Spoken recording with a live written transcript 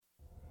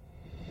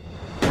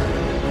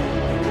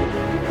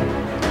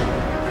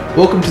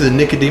Welcome to the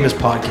Nicodemus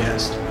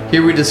Podcast.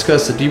 Here we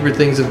discuss the deeper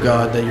things of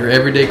God that your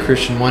everyday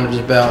Christian wonders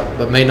about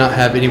but may not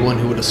have anyone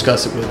who will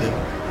discuss it with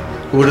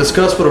them. We will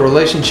discuss what a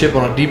relationship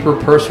on a deeper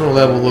personal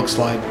level looks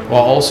like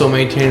while also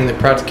maintaining the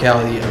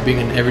practicality of being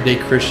an everyday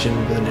Christian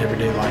with an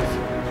everyday life.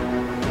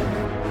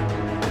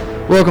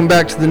 Welcome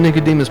back to the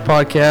Nicodemus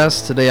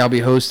Podcast. Today I'll be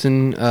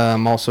hosting.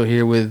 I'm also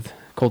here with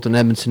Colton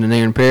Edmondson and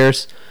Aaron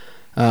Paris.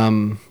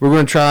 We're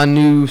going to try a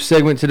new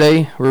segment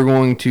today. We're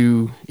going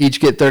to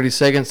each get 30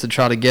 seconds to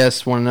try to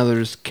guess one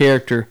another's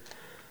character.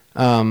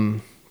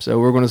 So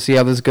we're going to see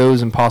how this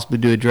goes and possibly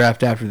do a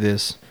draft after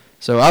this.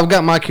 So I've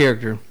got my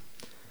character.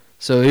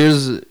 So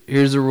here's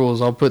the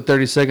rules. I'll put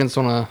 30 seconds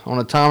on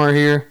a timer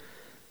here,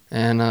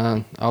 and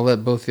I'll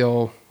let both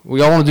y'all.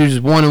 We all want to do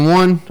just one and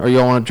one, or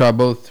y'all want to try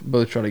both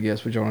try to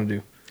guess what y'all want to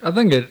do? I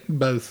think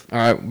both. All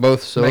right,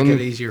 both. So make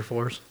it easier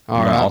for us.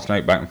 All right.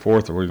 Alternate back and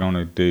forth, or we're going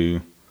to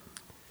do.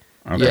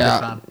 Okay.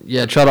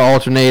 Yeah. Try to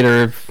alternate,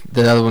 or if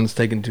the other one's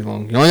taking too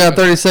long. You only got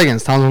 30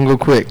 seconds. Time's gonna go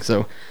quick.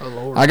 So,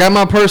 I got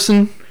my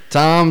person.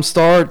 Time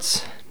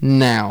starts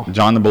now.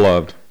 John the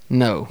Beloved.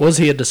 No. Was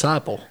he a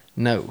disciple?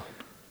 No.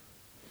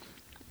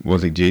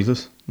 Was he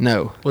Jesus?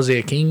 No. Was he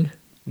a king?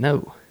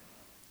 No.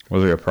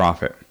 Was he a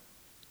prophet?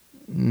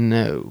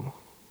 No.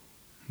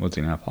 Was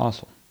he an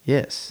apostle?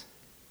 Yes.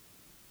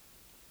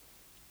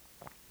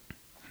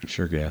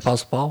 Sure guess.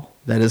 Apostle Paul?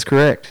 That is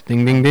correct.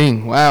 Ding, ding,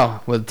 ding.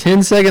 Wow. With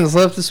 10 seconds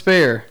left to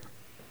spare.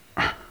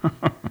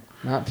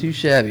 Not too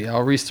shabby.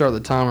 I'll restart the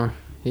timer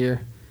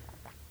here.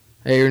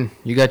 Aaron,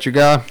 you got your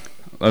guy?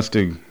 Let's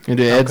do. You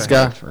do Ed's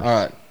guy? First. All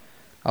right.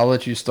 I'll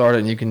let you start it,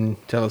 and you can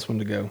tell us when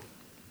to go.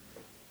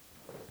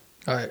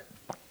 All right.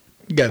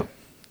 Go.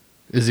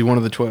 Is he one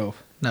of the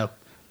 12? No.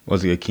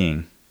 Was he a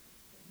king?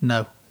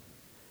 No.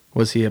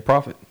 Was he a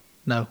prophet?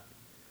 No.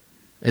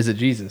 Is it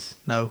Jesus?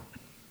 No.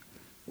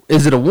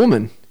 Is it a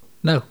woman?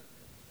 No.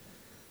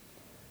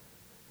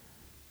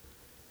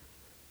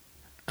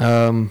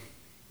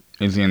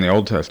 Is he in the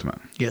Old Testament?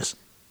 Yes.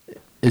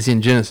 Is he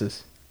in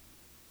Genesis?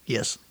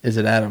 Yes. Is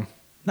it Adam?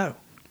 No.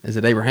 Is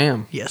it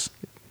Abraham? Yes.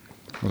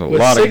 There's a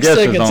With lot of 6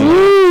 guesses seconds.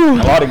 on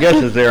a lot of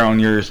guesses there on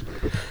yours.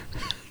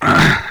 All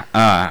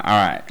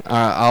right.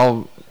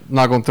 I'm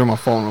not going to throw my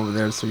phone over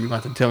there, so you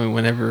have to tell me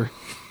whenever.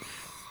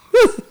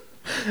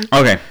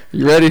 Okay.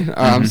 You ready? All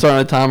right, I'm starting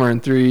a timer in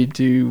 3,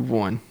 2,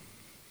 1.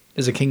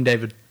 Is it King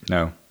David?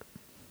 No.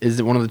 Is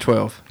it one of the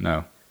 12?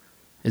 No.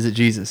 Is it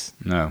Jesus?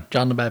 No.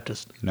 John the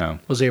Baptist? No.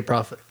 Was he a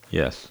prophet?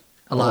 Yes.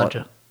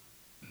 Elijah?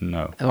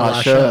 No.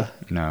 Elisha?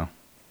 No.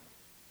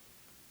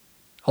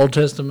 Old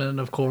Testament,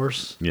 of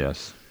course.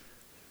 Yes.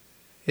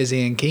 Is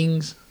he in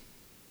Kings?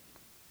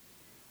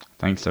 I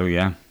think so,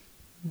 yeah.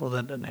 Well,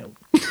 that doesn't help.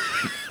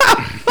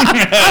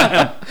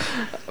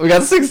 We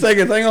got 6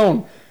 seconds. Hang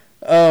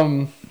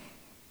on.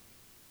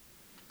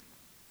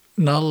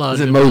 Not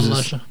Elijah. Is it Moses?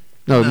 Elisha.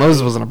 No,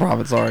 Moses wasn't a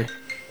prophet. Sorry.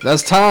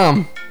 That's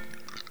Tom.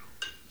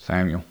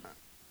 Samuel.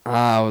 It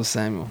was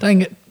Samuel.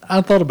 Dang it.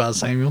 I thought about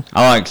Samuel.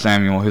 I like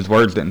Samuel. His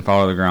words didn't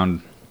fall to the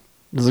ground.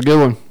 It was a good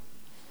one.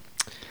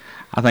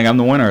 I think I'm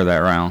the winner of that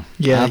round.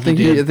 Yeah, I think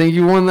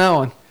you won that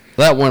one.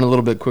 That went a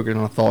little bit quicker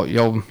than I thought. You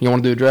want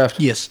to do a draft?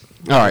 Yes.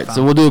 All right,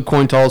 so we'll do a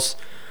coin toss.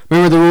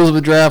 Remember the rules of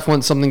the draft.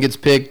 Once something gets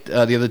picked,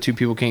 the other two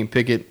people can't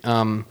pick it.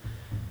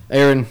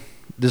 Aaron,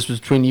 this was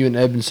between you and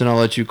Edmondson. I'll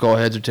let you call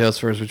heads or tails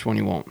first. Which one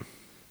you want?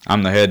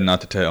 I'm the head,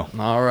 not the tail.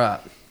 All right.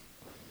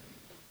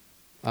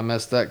 I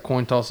messed that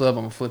coin toss up.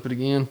 I'm going to flip it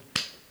again.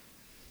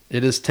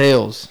 It is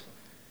tails.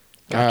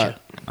 Gotcha. All right.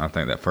 I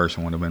think that first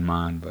one would have been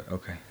mine, but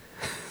okay.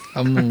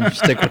 I'm going to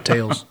stick with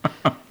tails.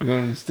 We're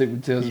going to stick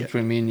with tails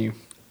between me and you.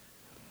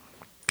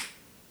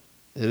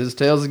 It is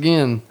tails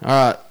again. All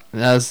right.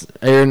 As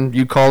Aaron,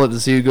 you call it to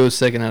see who goes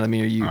second out of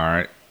me or you. All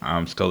right.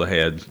 I'm still the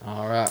head.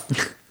 All right.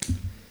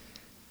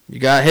 You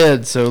got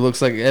heads, so it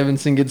looks like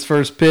Evanson gets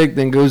first pick,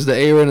 then goes to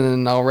Aaron, and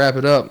then I'll wrap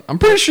it up. I'm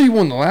pretty sure you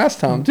won the last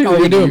time, too. Are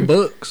we doing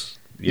books?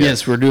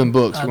 Yes, we're doing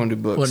books. We're going to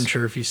do books. Wasn't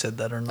sure if you said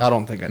that or not. I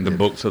don't think I did. The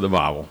books of the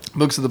Bible.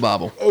 Books of the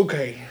Bible.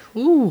 Okay.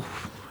 Ooh.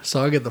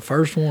 So I get the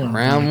first one.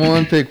 Round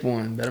one, pick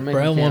one. Better make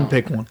Round it one, count.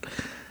 pick one.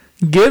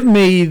 Give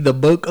me the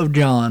book of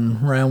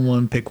John. Round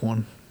one, pick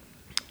one.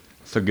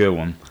 It's a good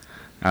one.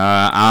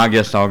 I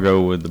guess I'll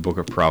go with the book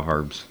of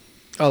Proverbs.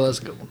 Oh, that's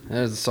a good one.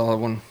 There's a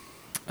solid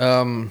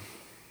one.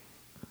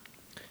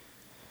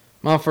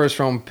 My first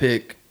round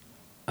pick,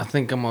 I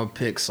think I'm going to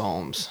pick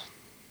Psalms.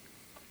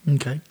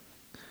 Okay.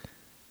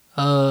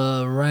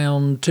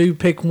 Round two,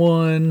 pick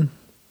one.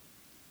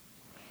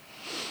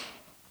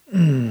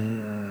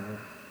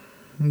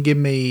 Give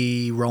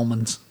me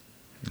Romans.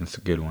 That's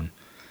a good one.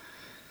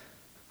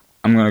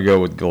 I'm going to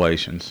go with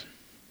Galatians.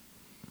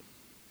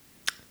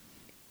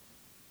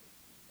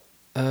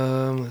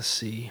 Let's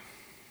see.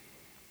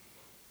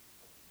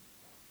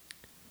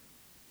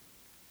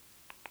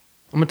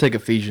 I'm going to take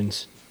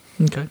Ephesians.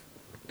 Okay.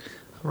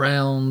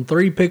 Round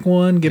three, pick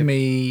one. Give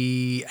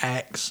me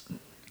Acts.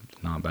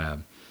 Not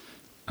bad.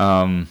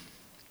 1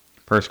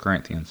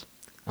 Corinthians.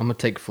 I'm going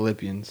to take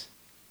Philippians.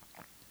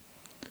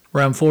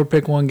 Round four,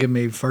 pick one. Give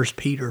me 1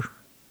 Peter.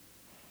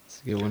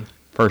 That's a good one.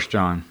 1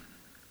 John.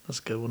 That's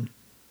a good one.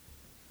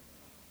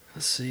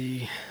 Let's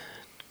see.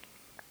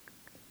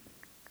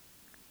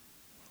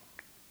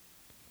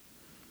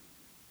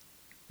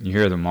 You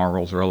hear the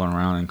marbles rolling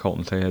around in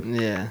Colton's head.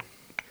 Yeah.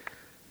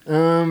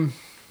 I'm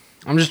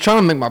just trying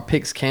to make my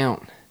picks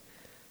count.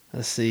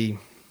 Let's see.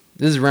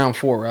 This is round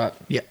 4, right?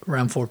 Yeah,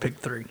 round 4, pick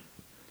 3.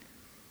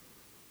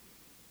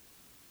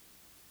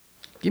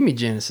 Give me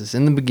Genesis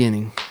in the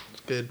beginning.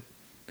 Good.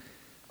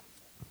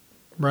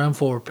 Round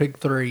 4, pick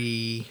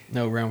 3.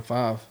 No, round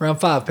 5. Round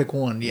 5, pick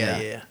 1. Yeah,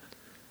 Yeah.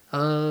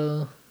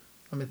 yeah.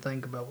 Let me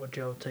think about what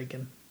y'all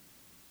taking.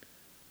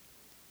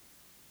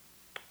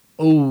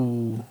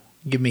 Oh,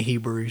 give me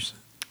Hebrews.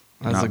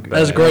 Not bad.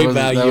 That's a great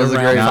value. That was a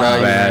around great Not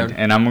value. bad.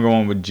 And I'm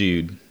going with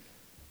Jude.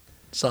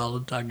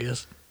 Solid, I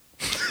guess.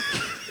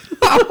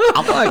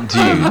 I like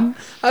Jude.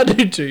 I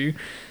do too.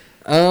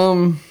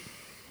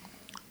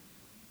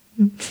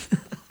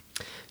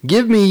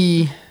 Give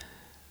me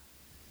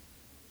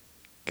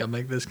Gotta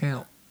make this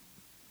count.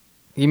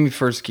 1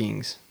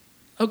 Kings.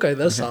 Okay,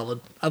 that's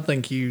solid. I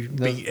think you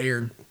beat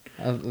Aaron.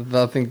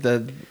 I think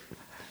that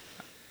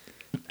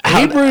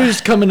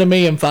Hebrews coming to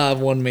me in 5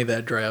 won me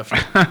that draft.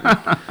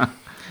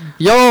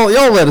 y'all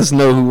let us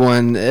know who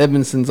won.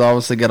 Edmondson's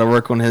obviously got to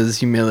work on his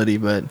humility,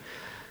 but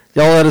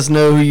y'all let us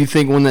know who you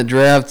think won that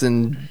draft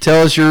and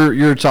tell us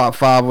your top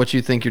 5, what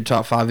you think your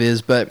top 5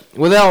 is. But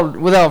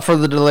without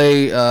further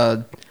delay,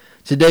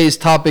 today's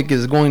topic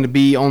is going to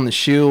be on the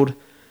shield.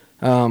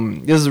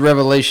 This is a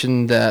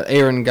revelation that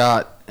Aaron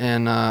got,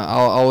 and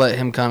I'll let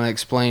him kind of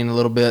explain a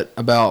little bit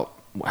about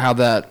how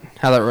that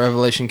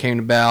revelation came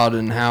about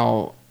and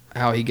how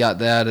he got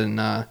that.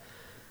 And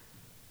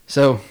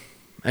so,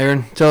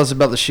 Aaron, tell us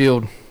about the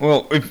shield.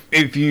 Well,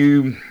 if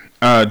you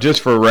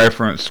just for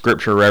reference,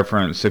 scripture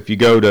reference, if you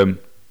go to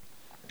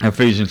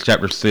Ephesians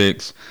chapter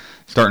 6,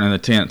 starting in the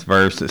 10th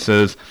verse, it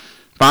says,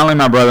 "Finally,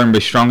 my brethren, be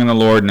strong in the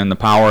Lord and in the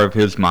power of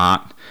his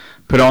might.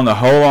 Put on the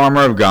whole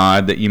armor of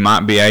God, that you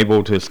might be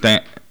able to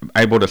stand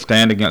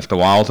against the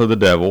wiles of the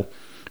devil.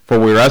 For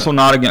we wrestle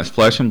not against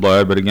flesh and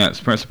blood, but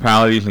against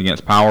principalities,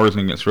 against powers,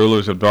 and against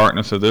rulers of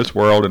darkness of this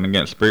world, and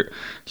against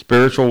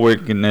spiritual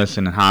wickedness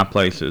in high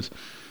places.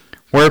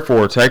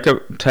 Wherefore,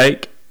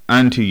 take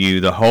unto you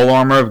the whole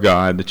armor of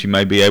God, that you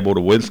may be able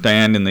to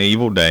withstand in the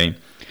evil day.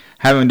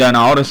 Having done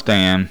all to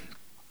stand,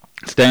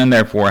 stand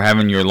therefore,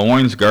 having your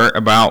loins girt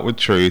about with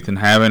truth, and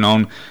having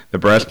on the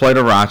breastplate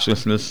of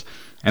righteousness,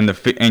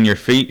 and your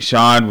feet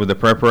shod with the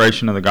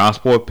preparation of the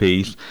gospel of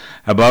peace.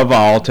 Above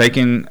all,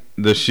 taking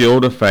the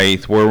shield of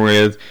faith,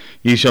 wherewith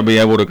you shall be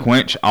able to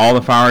quench all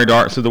the fiery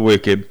darts of the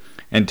wicked,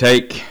 and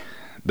take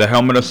the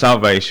helmet of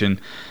salvation,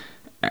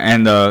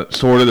 and the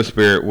sword of the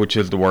Spirit, which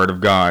is the word of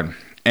God."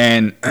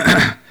 And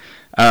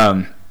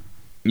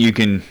you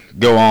can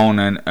go on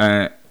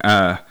and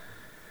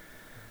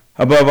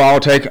above all,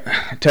 take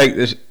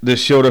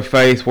this shield of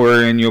faith,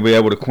 wherein you'll be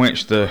able to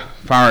quench the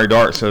fiery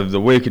darts of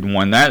the wicked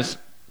one. That's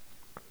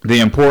the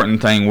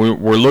important thing.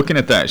 We're looking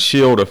at that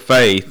shield of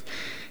faith,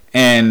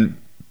 and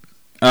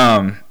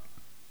the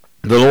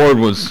Lord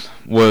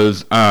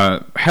was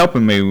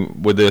helping me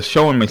with this,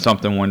 showing me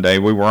something one day.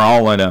 We were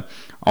all on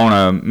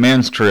a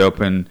men's trip,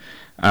 and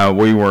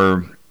we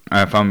were,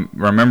 if I'm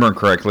remembering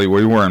correctly,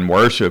 we were in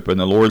worship, and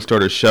the Lord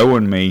started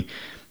showing me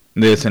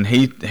this, and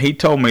he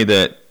told me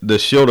that the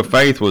shield of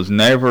faith was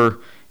never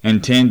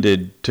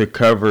intended to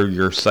cover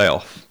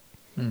yourself.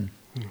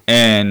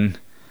 And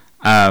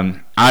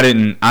I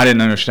didn't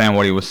understand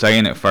what he was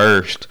saying at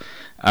first,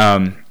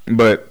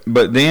 but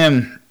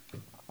then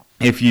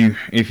if you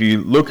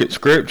look at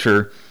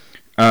scripture,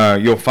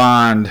 you'll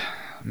find.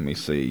 Let me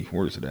see,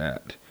 where's it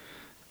at?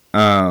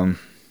 I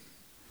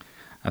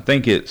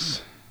think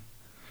it's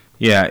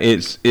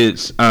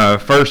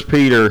 1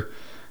 Peter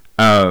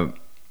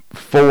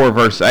 4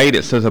 verse 8.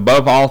 It says,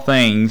 "Above all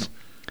things,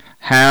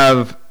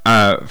 have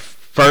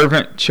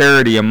fervent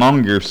charity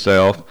among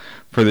yourself,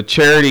 for the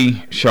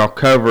charity shall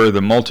cover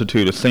the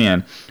multitude of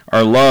sin,"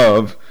 or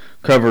love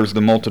covers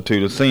the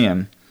multitude of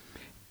sin.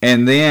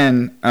 And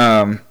then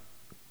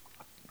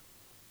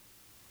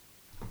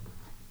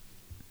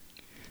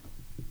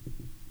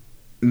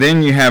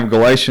you have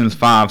Galatians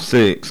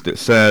 5:6 that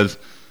says,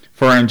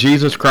 "For in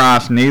Jesus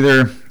Christ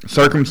neither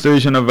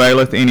circumcision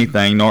availeth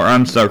anything, nor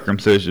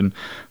uncircumcision,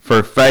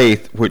 for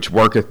faith which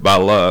worketh by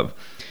love."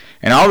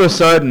 And all of a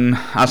sudden,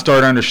 I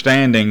start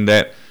understanding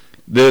that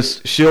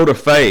this shield of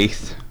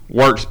faith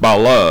works by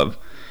love,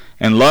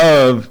 and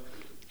love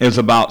is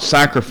about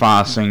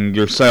sacrificing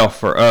yourself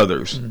for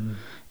others.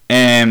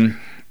 And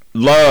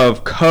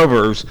love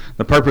covers.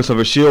 The purpose of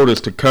a shield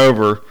is to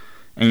cover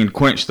and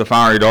quench the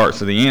fiery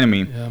darts of the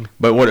enemy.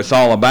 But what it's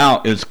all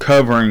about is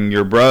covering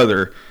your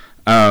brother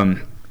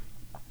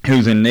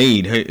who's in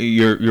need,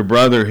 your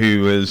brother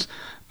who is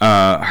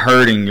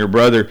hurting, your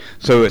brother.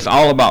 So it's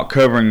all about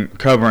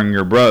covering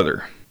your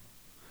brother.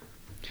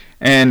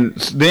 And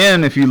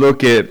then if you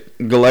look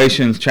at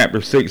Galatians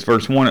chapter 6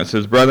 verse 1, it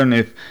says, "Brethren,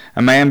 if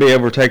a man be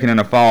overtaken in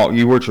a fault,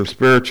 you which are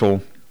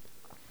spiritual,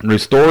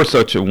 restore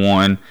such a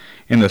one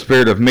in the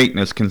spirit of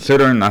meekness,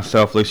 considering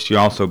thyself, lest you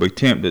also be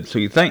tempted." So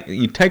you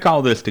take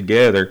all this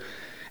together,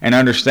 and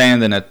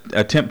understand that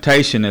a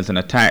temptation is an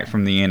attack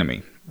from the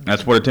enemy.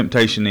 That's what a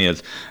temptation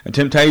is. A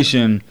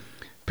temptation,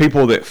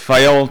 people that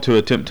fail to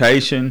a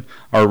temptation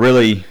are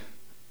really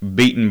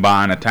beaten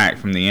by an attack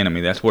from the enemy.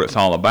 That's what it's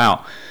all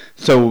about.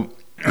 So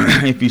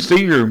if you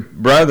see your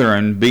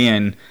brethren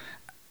being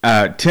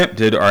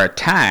tempted or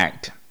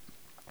attacked,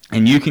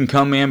 and you can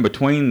come in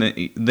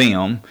between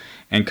them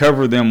and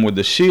cover them with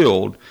the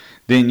shield,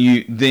 then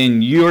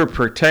you're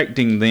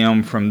protecting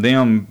them from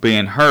them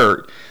being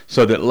hurt,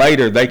 so that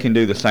later they can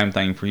do the same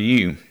thing for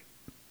you.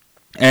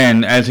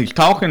 And as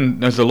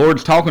the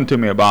Lord's talking to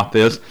me about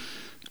this,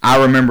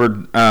 I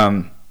remembered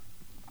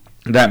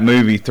that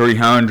movie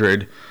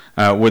 300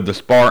 with the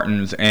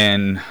Spartans,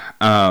 and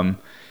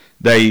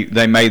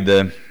they made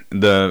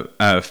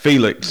the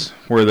Felix,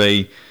 where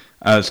they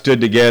stood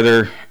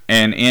together,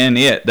 and in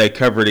it they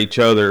covered each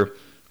other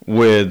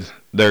with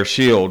their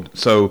shield.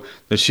 So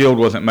the shield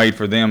wasn't made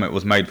for them, it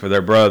was made for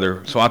their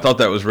brother. So I thought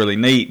that was really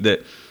neat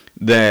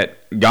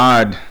that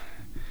God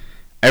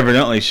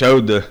evidently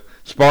showed the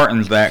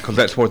Spartans that, because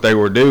that's what they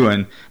were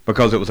doing,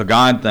 because it was a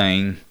God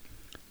thing,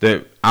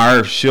 that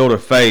our shield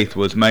of faith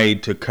was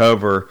made to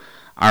cover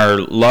our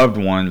loved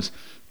ones.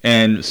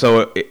 And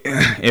so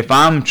if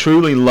I'm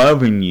truly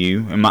loving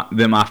you,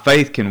 then my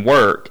faith can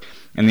work.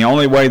 And the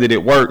only way that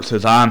it works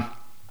is I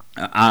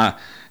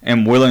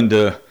am willing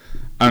to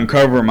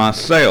uncover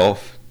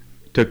myself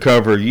to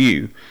cover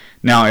you.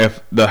 Now,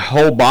 if the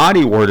whole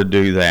body were to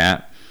do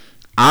that,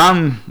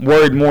 I'm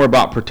worried more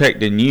about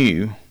protecting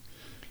you.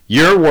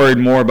 You're worried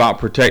more about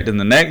protecting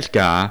the next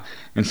guy,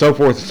 and so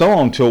forth and so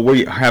on, until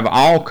we have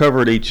all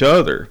covered each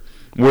other.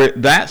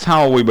 That's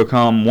how we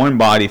become one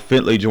body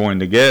fitly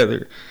joined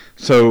together.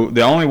 So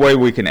the only way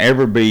we can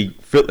ever be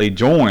fitly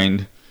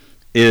joined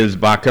is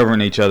by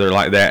covering each other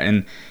like that.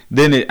 And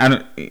then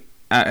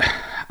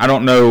I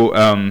don't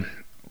know,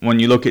 when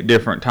you look at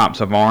different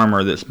types of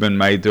armor that's been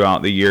made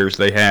throughout the years,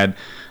 they had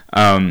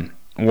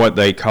what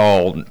they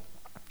called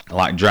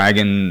like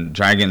dragon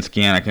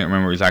skin. I can't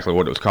remember exactly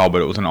what it was called,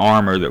 but it was an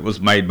armor that was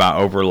made by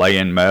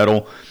overlaying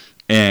metal,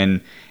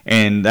 and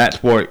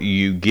that's what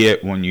you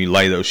get when you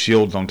lay those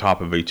shields on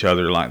top of each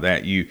other like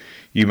that. You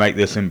make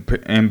this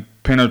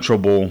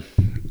impenetrable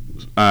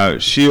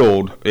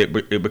shield.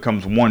 It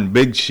becomes one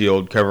big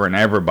shield covering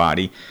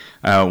everybody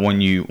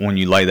when you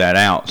lay that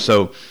out.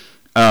 So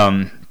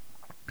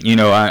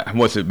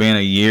what's it been,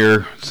 a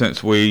year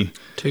since 2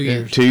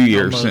 years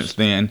almost. Since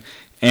then,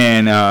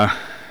 and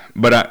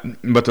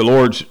but the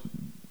Lord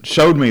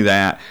showed me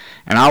that,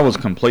 and I was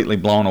completely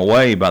blown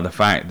away by the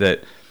fact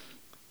that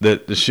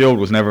the shield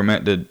was never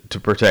meant to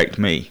protect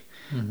me.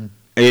 Mm-hmm.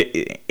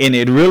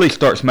 It really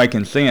starts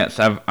making sense.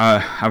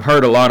 I've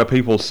heard a lot of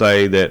people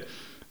say that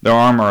the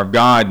armor of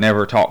God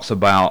never talks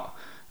about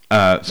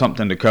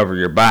something to cover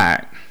your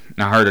back.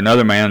 And I heard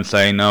another man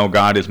say, no,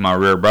 God is my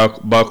rear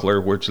buckler,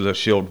 which is a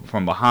shield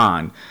from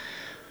behind.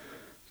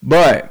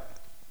 But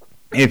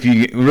if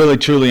you really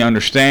truly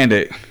understand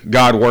it,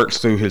 God works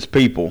through his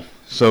people.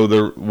 So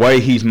the way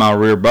he's my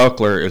rear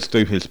buckler is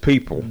through his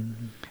people.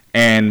 Mm-hmm.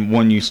 And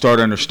when you start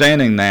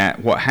understanding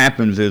that, what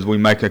happens is we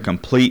make a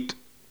complete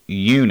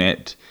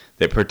unit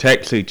that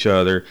protects each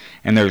other,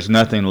 and there's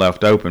nothing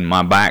left open.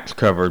 My back's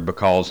covered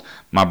because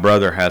my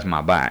brother has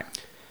my back.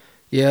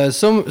 Yeah,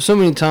 so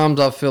many times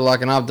I feel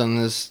like, and I've done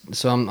this,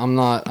 so I'm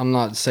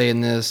not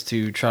saying this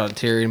to try to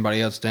tear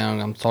anybody else down.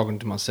 I'm talking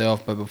to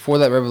myself. But before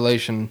that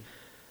revelation,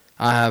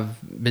 I have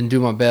been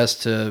doing my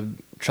best to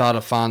try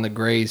to find the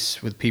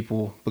grace with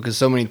people, because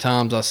so many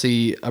times I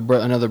see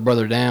another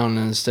brother down,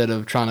 and instead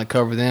of trying to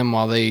cover them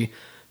while they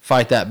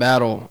fight that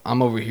battle,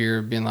 I'm over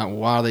here being like, well,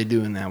 why are they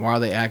doing that? Why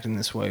are they acting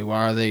this way?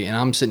 Why are they? And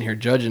I'm sitting here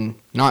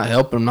judging, not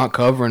helping them, not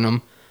covering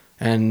them.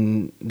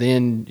 And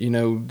then,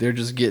 they're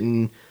just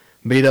getting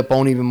beat up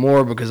on even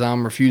more because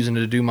I'm refusing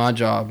to do my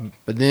job.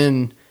 But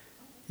then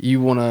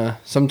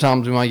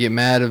sometimes we might get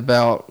mad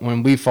about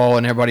when we fall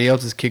and everybody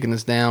else is kicking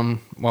us down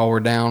while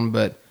we're down.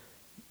 But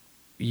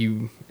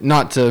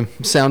not to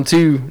sound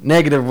too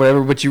negative or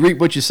whatever, but you reap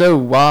what you sow.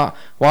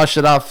 Why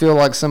should I feel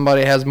like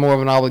somebody has more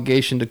of an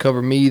obligation to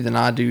cover me than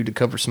I do to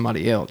cover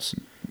somebody else?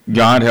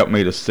 God helped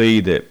me to see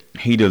that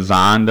he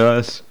designed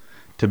us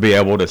to be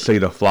able to see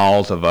the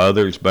flaws of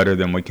others better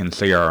than we can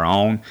see our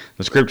own.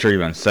 The scripture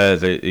even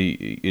says that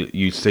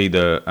you see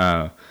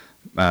the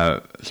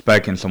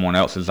speck in someone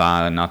else's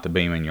eye and not the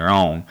beam in your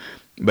own.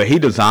 But he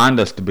designed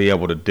us to be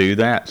able to do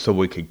that so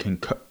we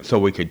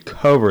could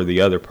cover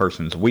the other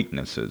person's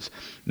weaknesses.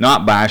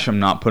 Not bash them,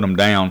 not put them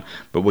down,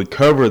 but we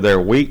cover their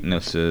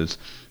weaknesses,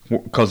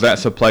 because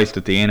that's a place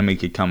that the enemy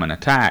could come and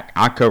attack.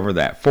 I cover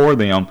that for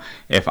them.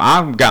 If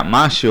I've got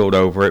my shield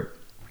over it,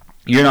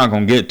 you're not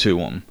going to get to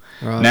them.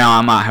 Right. Now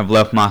I might have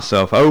left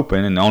myself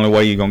open, and the only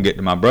way you're going to get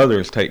to my brother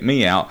is take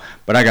me out,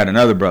 but I got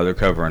another brother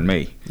covering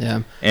me.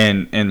 Yeah.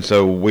 And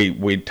so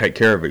we take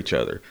care of each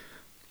other.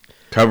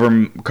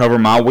 Cover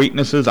my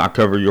weaknesses, I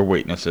cover your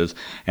weaknesses.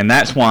 And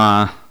that's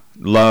why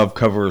love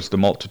covers the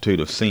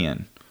multitude of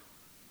sin.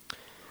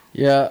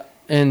 Yeah,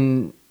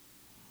 and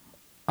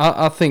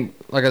I think,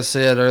 like I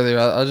said earlier,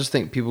 I just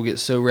think people get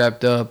so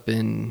wrapped up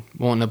in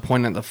wanting to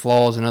point out the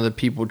flaws in other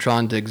people,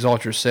 trying to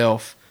exalt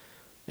yourself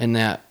in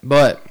that.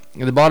 But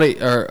the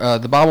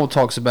Bible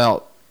talks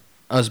about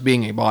us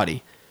being a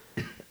body.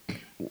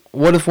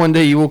 What if one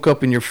day you woke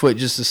up and your foot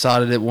just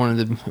decided it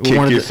wanted to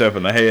kick yourself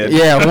in the head?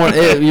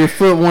 Yeah, your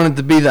foot wanted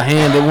to be the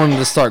hand. It wanted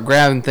to start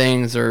grabbing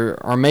things, or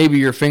maybe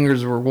your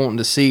fingers were wanting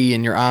to see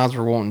and your eyes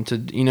were wanting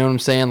to. You know what I'm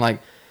saying?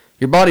 Like,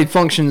 your body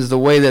functions the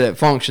way that it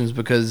functions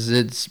because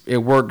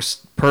it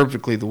works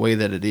perfectly the way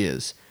that it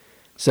is.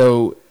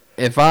 So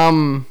if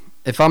I'm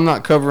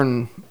not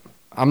covering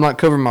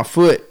my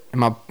foot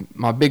and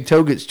my big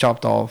toe gets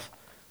chopped off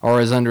or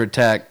is under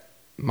attack,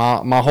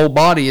 my whole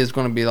body is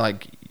going to be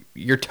like,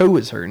 your toe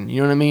is hurting.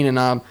 You know what I mean? And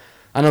I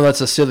know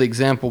that's a silly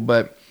example,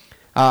 but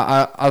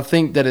I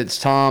think that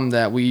it's time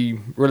that we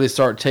really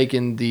start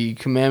taking the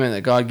commandment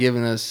that God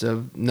given us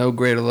of no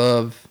greater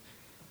love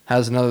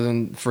has another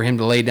than for him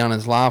to lay down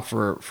his life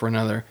for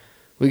another.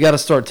 We got to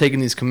start taking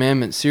these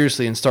commandments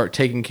seriously and start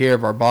taking care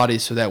of our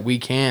bodies so that we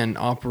can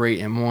operate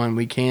in one.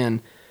 We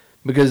can,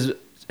 because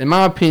in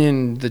my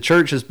opinion, the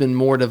church has been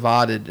more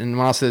divided. And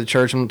when I say the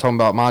church, I'm not talking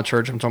about my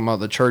church. I'm talking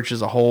about the church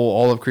as a whole.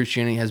 All of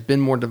Christianity has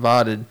been more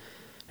divided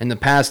in the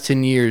past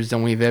 10 years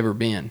than we've ever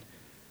been.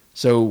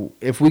 So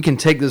if we can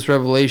take this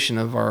revelation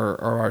of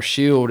our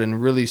shield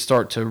and really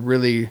start to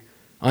really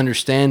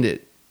understand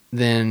it,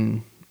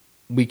 then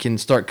we can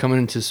start coming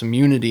into some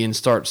unity and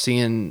start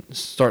seeing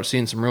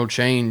some real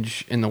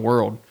change in the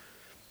world.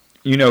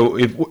 You know,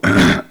 if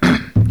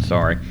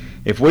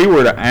we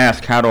were to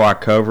ask, how do I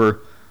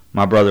cover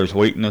my brother's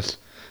weakness,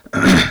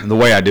 the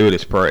way I do it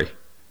is pray.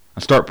 I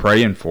start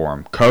praying for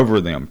them,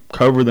 cover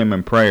them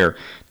in prayer,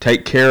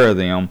 take care of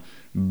them,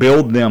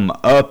 build them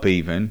up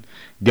even.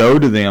 Go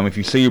to them. If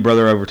you see your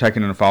brother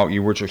overtaken in a fault,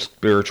 you which are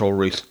spiritual,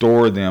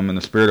 restore them in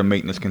the spirit of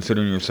meekness,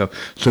 considering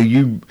yourself. So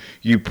you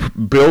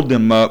build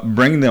them up,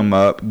 bring them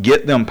up,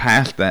 get them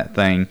past that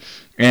thing.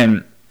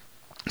 And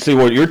see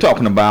what you're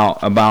talking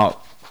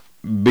about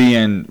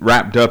being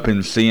wrapped up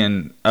in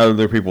seeing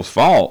other people's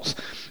faults.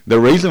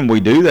 The reason we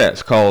do that is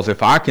because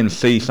if I can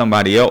see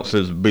somebody else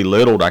is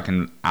belittled,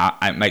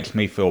 it makes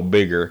me feel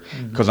bigger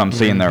because I'm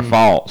seeing their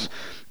faults.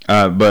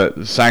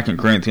 But 2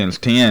 Corinthians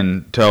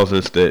 10 tells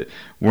us that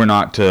we're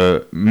not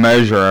to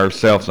measure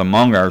ourselves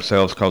among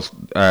ourselves, because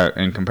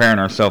and comparing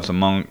ourselves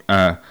among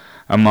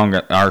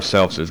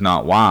ourselves is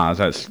not wise.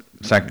 That's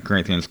 2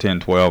 Corinthians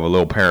 10:12, a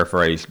little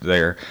paraphrased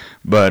there.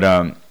 But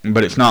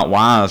it's not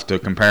wise to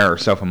compare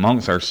ourselves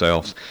amongst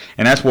ourselves,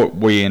 and that's what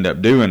we end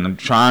up doing. I'm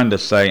trying to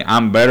say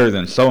I'm better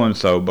than so and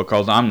so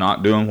because I'm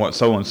not doing what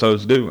so and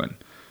so's doing.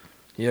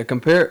 Yeah,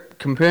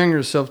 comparing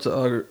yourself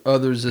to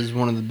others is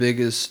one of the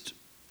biggest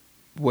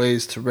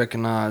ways to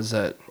recognize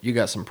that you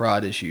got some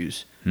pride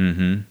issues.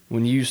 Mm-hmm.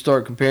 When you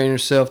start comparing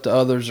yourself to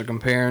others or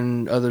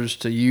comparing others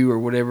to you or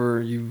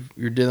whatever,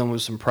 you're dealing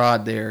with some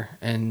pride there.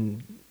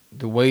 And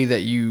the way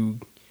that you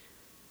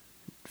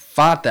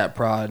fight that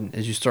pride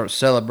is you start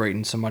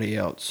celebrating somebody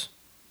else.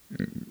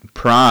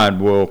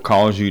 Pride will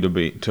cause you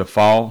to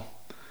fall.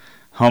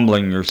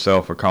 Humbling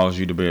yourself will cause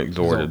you to be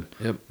exhorted.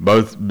 Yep.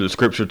 Both the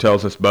scripture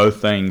tells us both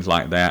things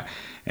like that.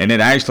 And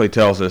it actually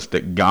tells us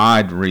that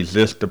God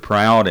resists the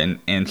proud.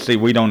 And see,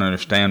 we don't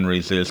understand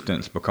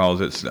resistance because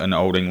it's an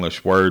old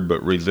English word,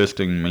 but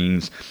resisting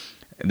means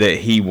that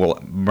he will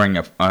bring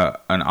an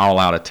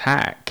all-out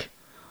attack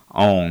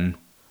on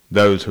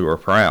those who are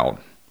proud.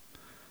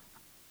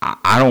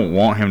 I don't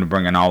want him to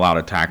bring an all-out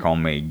attack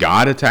on me.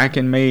 God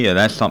attacking me,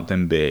 that's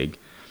something big.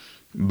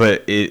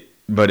 But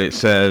it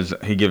says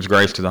he gives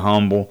grace to the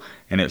humble,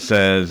 and it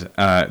says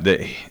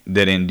that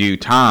in due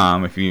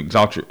time, if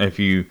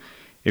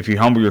you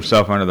humble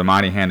yourself under the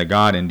mighty hand of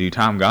God, in due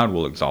time God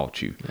will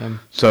exalt you. Yeah.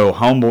 So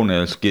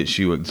humbleness gets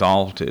you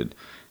exalted,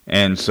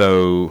 and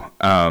so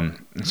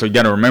you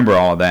got to remember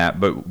all of that.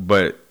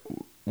 But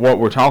what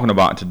we're talking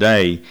about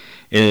today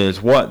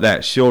is what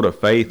that shield of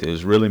faith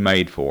is really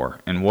made for,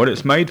 and what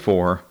it's made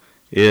for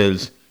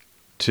is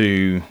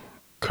to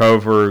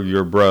cover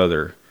your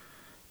brother.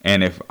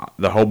 And if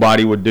the whole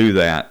body would do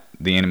that,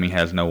 the enemy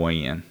has no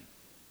way in.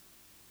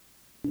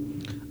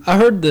 I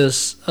heard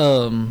this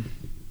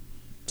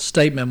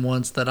statement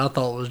once that I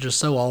thought was just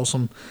so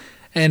awesome.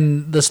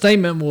 And the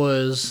statement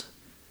was,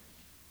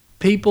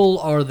 people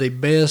are the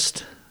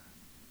best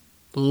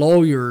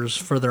lawyers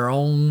for their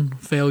own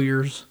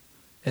failures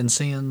and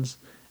sins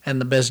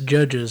and the best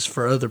judges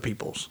for other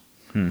people's.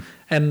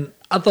 And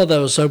I thought that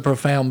was so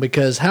profound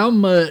because how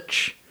many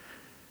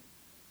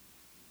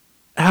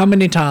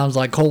times,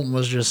 like Colton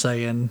was just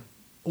saying,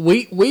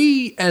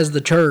 we as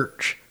the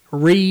church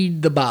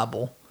read the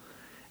Bible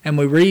and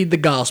we read the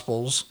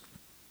Gospels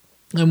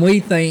and we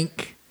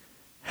think,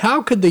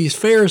 how could these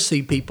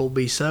Pharisee people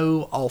be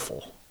so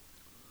awful?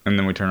 And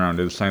then we turn around and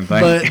do the same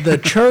thing. But the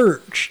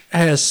church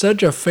has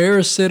such a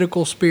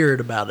Pharisaical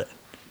spirit about it.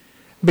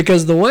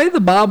 Because the way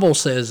the Bible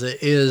says it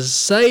is,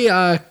 say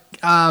I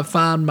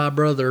find my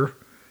brother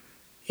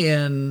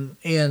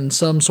in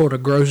some sort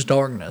of gross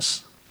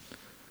darkness.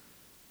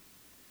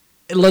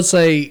 Let's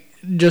say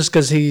just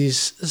because he's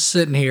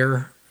sitting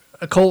here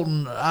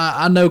Colton,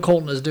 I know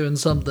Colton is doing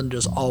something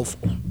just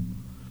awful.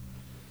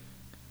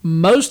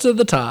 Most of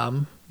the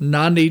time,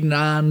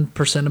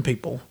 99% of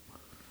people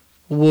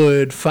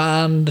would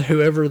find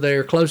whoever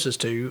they're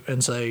closest to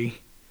and say,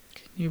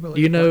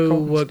 you know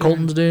what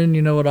Colton's doing?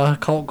 You know what I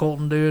caught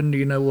Colton doing? Do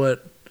you know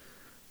what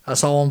I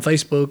saw on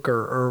Facebook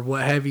or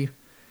what have you?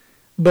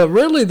 But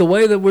really, the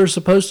way that we're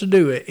supposed to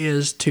do it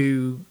is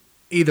to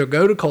either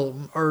go to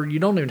Colton, or you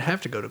don't even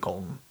have to go to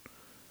Colton,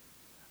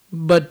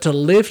 but to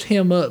lift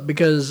him up,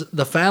 because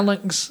the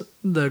phalanx,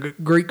 the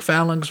Greek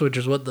phalanx, which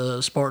is what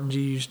the Spartans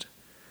used,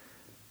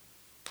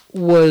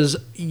 was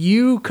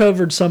you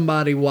covered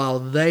somebody while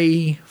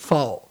they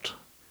fought,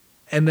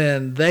 and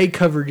then they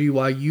covered you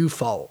while you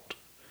fought.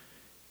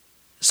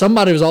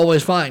 Somebody was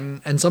always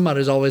fighting, and somebody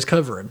was always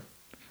covering.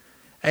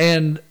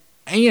 And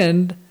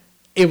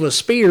it was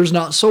spears,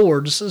 not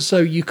swords, so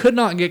you could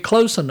not get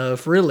close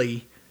enough,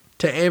 really,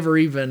 to ever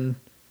even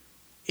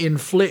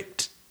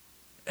inflict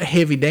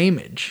heavy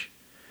damage.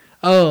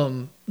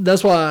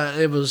 That's why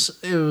it was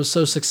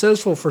so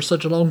successful for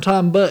such a long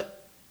time.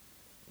 But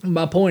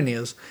my point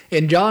is,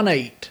 in John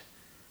 8,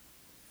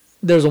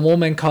 there's a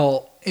woman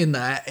caught in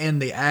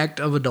the act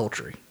of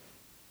adultery.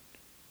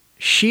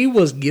 She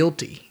was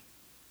guilty.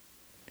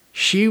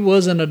 She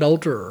was an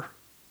adulterer.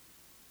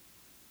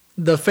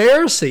 The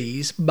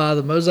Pharisees, by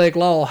the Mosaic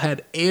law,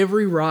 had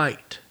every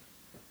right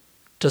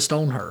to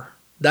stone her.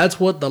 That's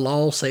what the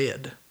law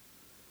said.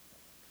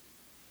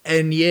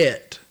 And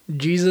yet,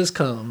 Jesus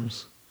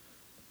comes,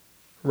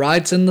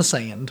 writes in the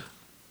sand,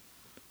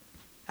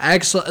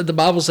 the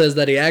Bible says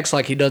that he acts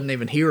like he doesn't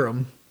even hear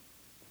them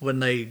when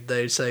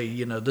they say,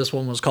 you know, this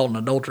one was caught in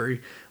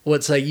adultery.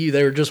 What say you?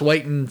 They were just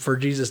waiting for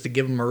Jesus to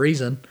give them a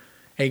reason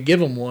and give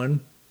them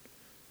one.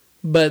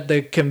 But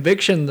the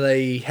conviction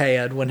they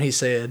had when he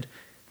said,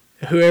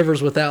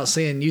 whoever's without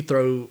sin, you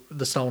throw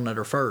the stone at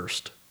her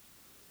first.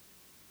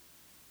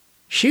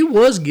 She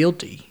was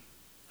guilty.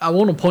 I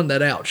want to point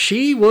that out.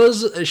 She was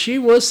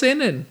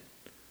sinning.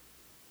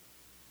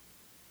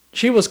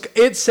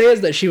 It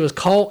says that she was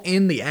caught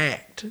in the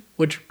act,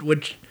 which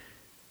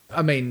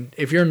I mean,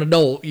 if you're an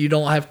adult, you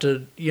don't have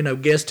to,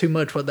 guess too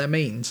much what that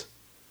means.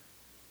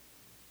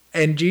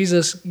 And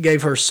Jesus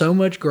gave her so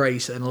much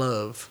grace and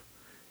love.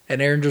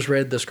 And Aaron just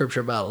read the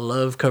scripture about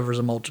love covers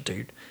a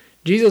multitude.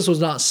 Jesus was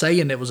not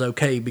saying it was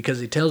okay because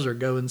he tells her,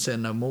 go and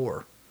sin no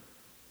more.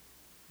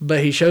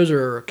 But he shows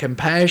her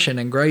compassion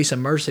and grace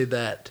and mercy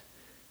that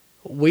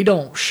we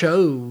don't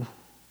show.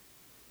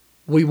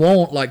 We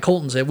want, like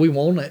Colton said, we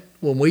want it.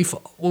 When we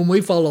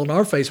fall on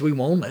our face, we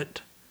want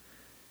it.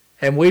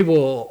 And we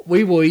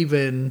will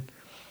even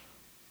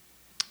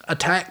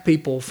attack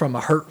people from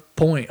a hurt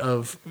point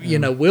of,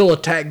 we'll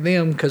attack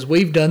them because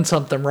we've done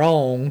something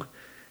wrong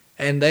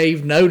and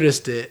they've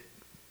noticed it.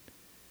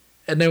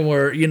 And then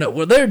we're,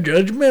 they're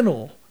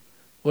judgmental.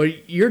 Well,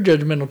 you're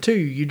judgmental too.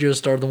 You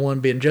just are the one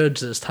being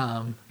judged this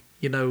time.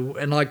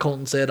 And like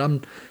Colton said,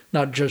 I'm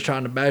not just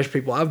trying to bash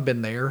people. I've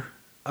been there.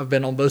 I've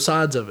been on both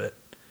sides of it.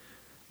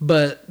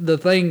 But the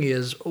thing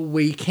is,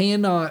 we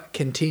cannot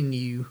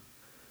continue.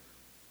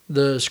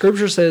 The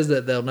scripture says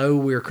that they'll know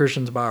we are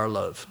Christians by our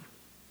love.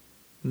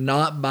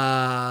 Not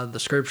by the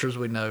scriptures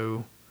we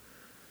know,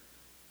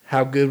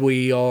 how good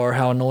we are,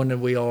 how anointed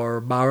we are,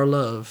 by our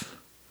love.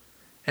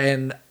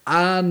 And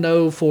I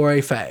know for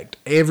a fact,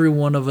 every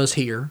one of us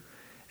here,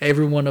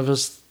 every one of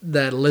us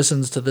that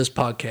listens to this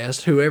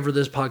podcast, whoever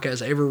this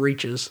podcast ever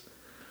reaches,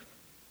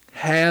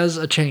 has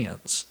a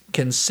chance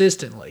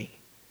consistently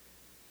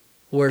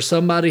where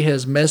somebody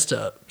has messed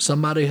up,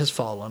 somebody has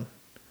fallen,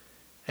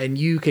 and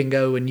you can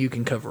go and you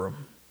can cover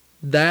them.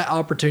 That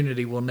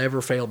opportunity will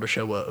never fail to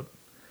show up.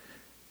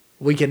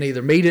 We can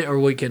either meet it or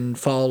we can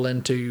fall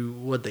into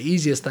what the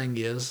easiest thing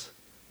is,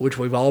 which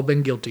we've all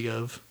been guilty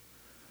of,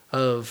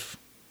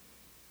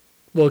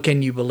 well,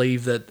 can you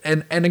believe that?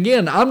 And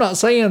again, I'm not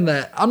saying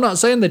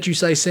that you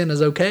say sin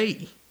is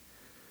okay.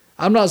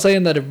 I'm not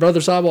saying that if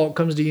Brother Sidewalk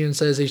comes to you and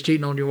says he's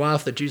cheating on your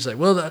wife, that you say,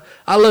 well,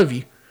 I love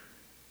you.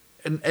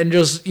 And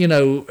just,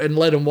 and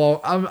let him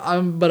walk.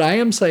 But I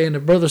am saying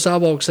if Brother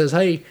Sidewalk says,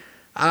 hey,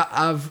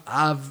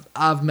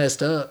 I've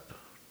messed up.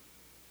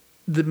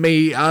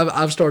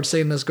 I've started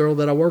seeing this girl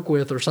that I work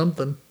with or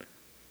something.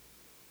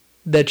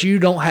 That you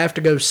don't have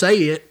to go say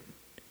it.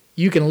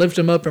 You can lift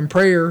him up in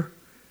prayer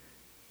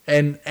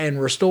and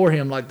restore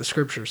him like the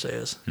scripture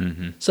says.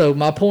 Mm-hmm. So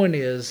my point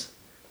is,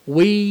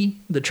 we,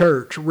 the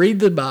church, read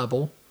the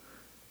Bible,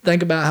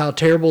 think about how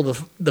terrible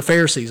the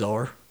Pharisees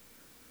are,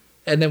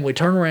 and then we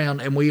turn around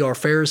and we are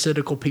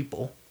pharisaical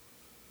people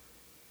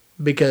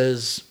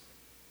because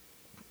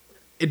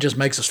it just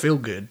makes us feel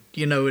good.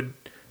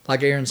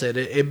 Like Aaron said,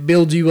 it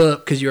builds you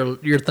up because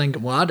you're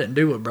thinking, well, I didn't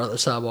do what Brother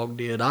Sidewalk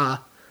did. All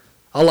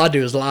I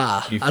do is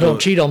lie. I don't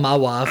cheat on my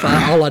wife.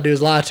 All I do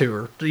is lie to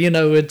her.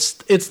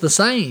 It's the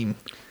same.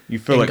 You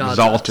feel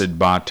exalted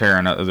by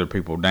tearing other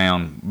people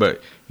down,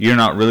 but you're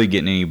not really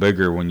getting any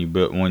bigger when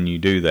you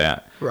do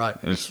that. Right.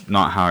 It's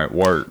not how it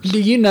works.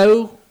 Do you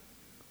know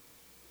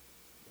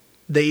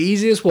the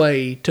easiest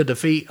way to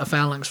defeat a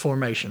phalanx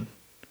formation?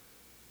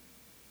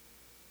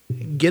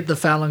 get the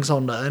phalanx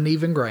on the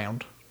uneven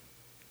ground,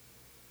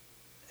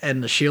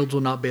 and the shields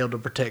will not be able to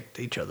protect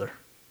each other.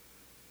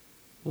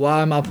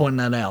 Why am I pointing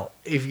that out?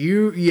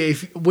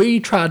 If we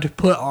try to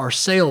put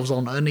ourselves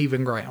on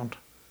uneven ground,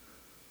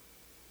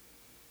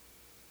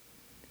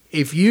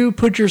 if you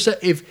put yourself,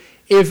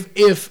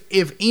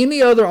 if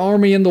any other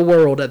army in the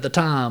world at the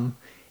time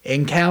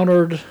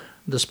encountered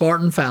the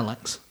Spartan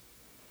phalanx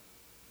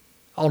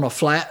on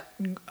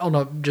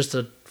just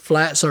a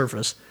flat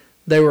surface,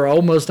 they were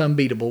almost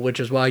unbeatable, which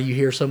is why you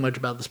hear so much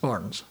about the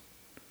Spartans.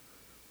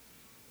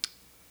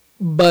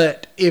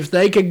 But if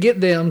they could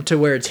get them to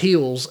where it's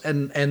hills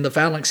and the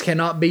phalanx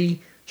cannot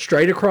be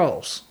straight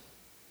across,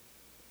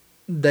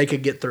 they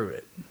could get through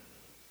it.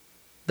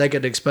 They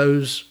could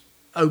expose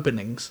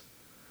openings.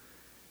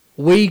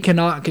 We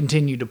cannot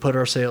continue to put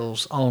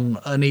ourselves on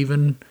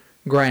uneven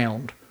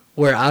ground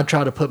where I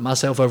try to put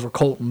myself over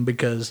Colton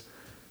because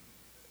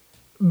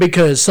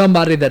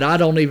somebody that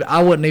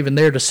I wasn't even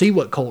there to see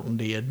what Colton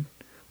did,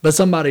 but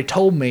somebody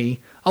told me,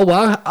 oh,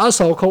 well, I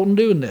saw Colton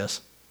doing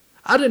this.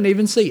 I didn't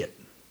even see it.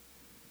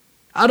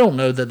 I don't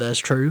know that that's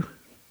true,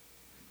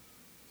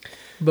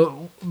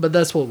 but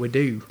that's what we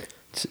do.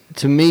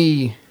 To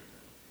me,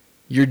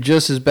 you're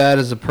just as bad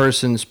as the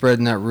person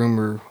spreading that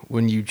rumor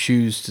when you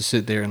choose to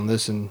sit there and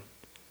listen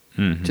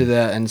to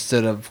that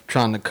instead of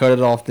trying to cut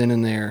it off then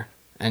and there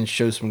and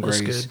show some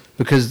That's grace. good.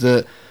 Because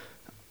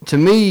to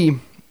me,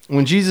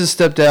 when Jesus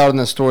stepped out in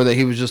the story that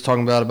he was just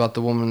talking about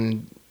the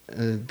woman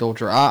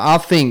adulterer, I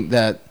think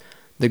that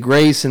the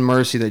grace and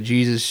mercy that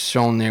Jesus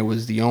shown there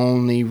was the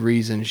only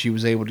reason she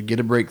was able to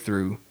get a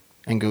breakthrough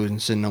and go and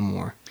sin no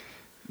more.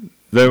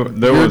 There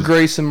was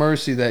Grace and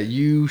mercy that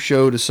you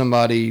show to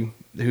somebody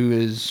who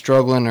is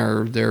struggling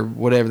or they're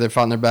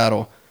fighting their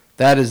battle,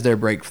 that is their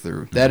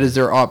breakthrough. That is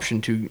their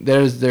option that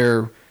is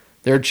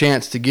their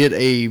chance to get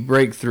a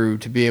breakthrough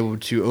to be able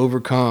to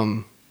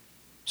overcome,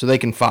 so they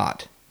can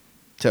fight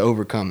to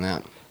overcome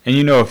that. And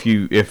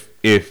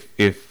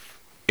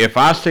if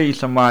I see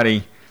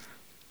somebody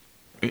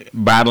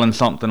battling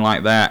something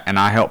like that and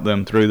I help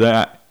them through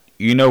that,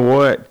 you know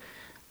what?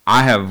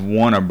 I have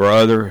won a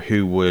brother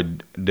who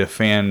would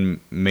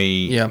defend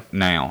me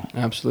now.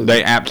 Absolutely.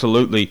 They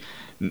absolutely,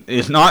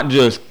 it's not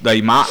just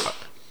they might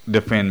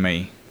defend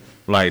me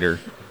later,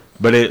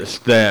 but it's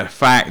the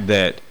fact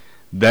that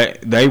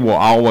they will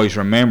always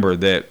remember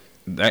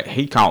that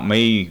he caught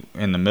me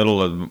in the middle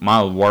of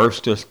my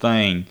worstest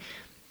thing,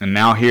 and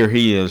now here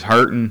he is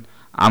hurting.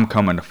 I'm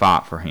coming to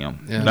fight for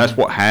him. Yeah. That's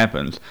what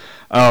happens.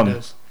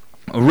 A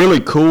really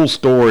cool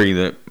story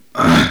that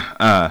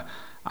I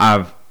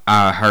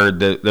heard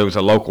that there was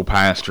a local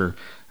pastor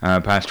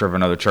of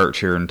another church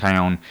here in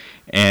town,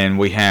 and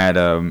we had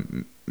a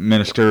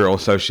ministerial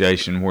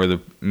association where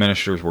the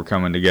ministers were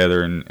coming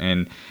together,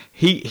 and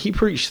he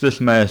preached this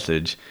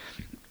message,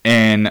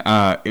 and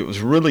it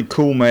was a really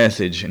cool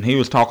message, and he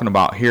was talking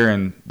about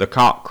hearing the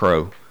cock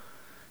crow.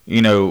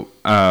 You know,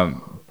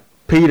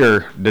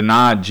 Peter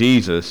denied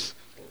Jesus,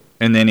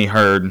 and then he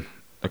heard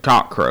the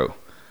cock crow.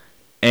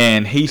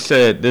 And he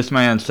said, this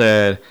man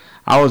said,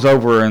 I was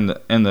over in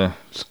the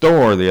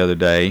store the other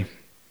day,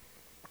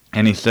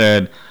 and he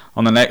said,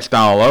 on the next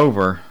aisle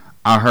over,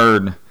 I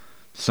heard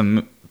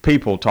some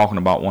people talking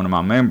about one of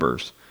my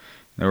members.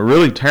 They were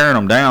really tearing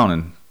them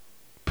down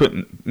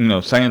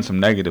and saying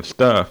some negative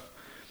stuff.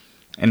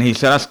 And he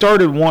said, I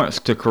started once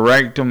to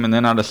correct them, and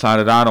then I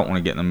decided I don't want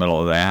to get in the middle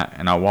of that,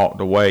 and I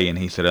walked away. And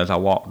he said, as I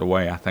walked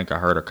away, I think I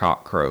heard a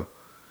cock crow.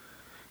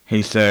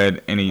 He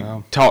said, and he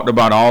talked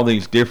about all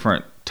these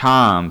different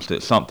times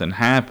that something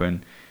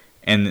happened,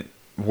 and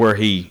where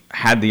he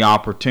had the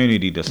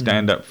opportunity to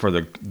stand up for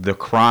the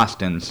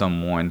Christ in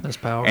someone. That's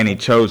powerful. And he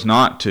chose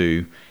not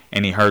to,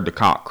 and he heard the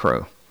cock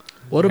crow.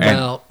 What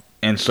about...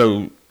 And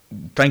so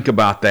think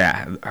about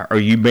that. Are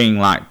you being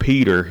like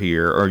Peter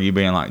here, or are you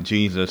being like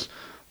Jesus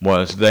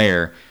was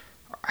there?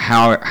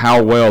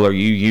 How well are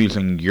you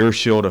using your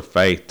shield of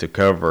faith to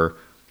cover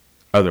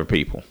other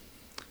people?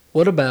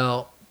 What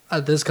about...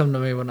 this come to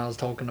me when I was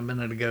talking a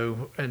minute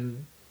ago,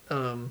 and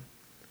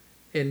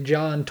in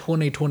John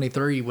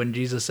 20:23, when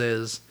Jesus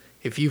says,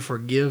 if you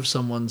forgive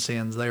someone's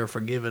sins, they are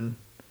forgiven,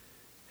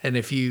 and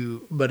if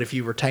you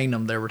retain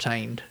them, they're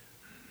retained.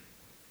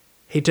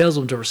 He tells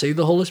them to receive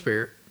the Holy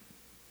Spirit,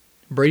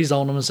 breathes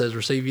on them and says,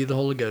 receive you the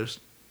Holy Ghost.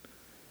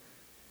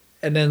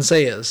 And then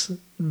says,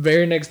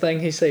 very next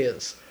thing he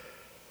says,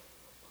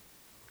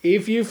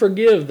 if you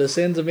forgive the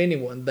sins of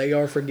anyone, they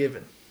are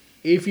forgiven.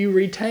 If you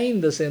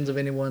retain the sins of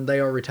anyone, they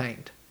are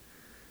retained.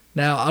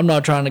 Now, I'm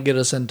not trying to get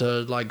us into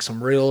like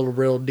some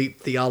real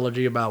deep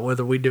theology about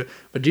whether we do it,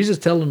 but Jesus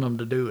is telling them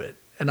to do it.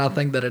 And I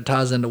think that it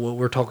ties into what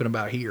we're talking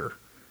about here.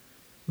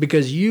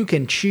 Because you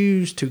can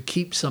choose to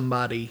keep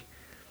somebody.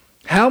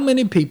 How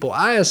many people,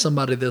 I asked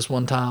somebody this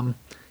one time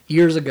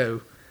years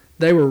ago,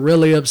 they were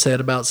really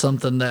upset about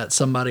something that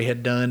somebody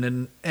had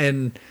done.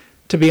 And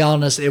to be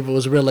honest, it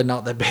was really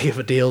not that big of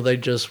a deal. They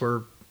just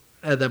were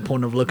at that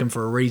point of looking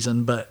for a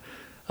reason. But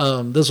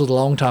this was a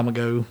long time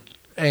ago.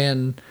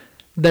 And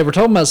they were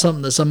talking about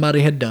something that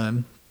somebody had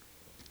done,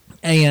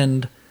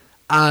 and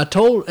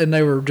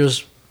they were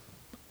just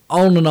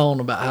on and on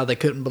about how they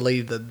couldn't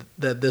believe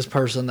that this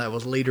person that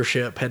was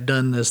leadership had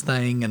done this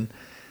thing.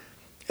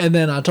 And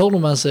then I told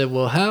them, I said,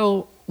 well,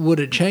 how would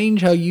it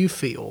change how you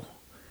feel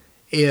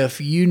if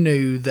you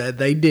knew that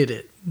they did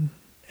it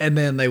and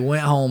then they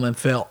went home and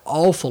felt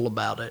awful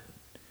about it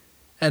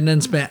and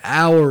then spent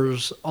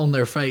hours on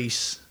their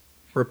face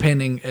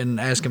repenting and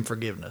asking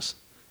forgiveness?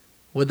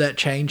 Would that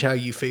change how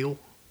you feel?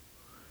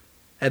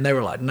 And they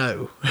were like,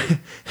 no,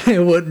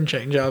 it wouldn't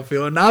change how I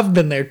feel. And I've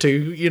been there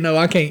too. You know,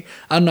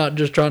 I'm not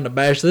just trying to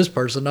bash this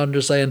person. I'm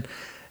just saying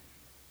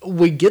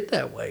we get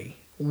that way.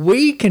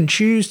 We can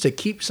choose to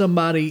keep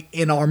somebody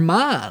in our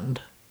mind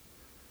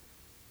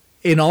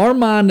and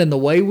the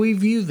way we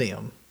view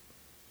them.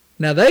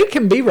 Now, they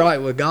can be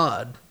right with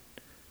God,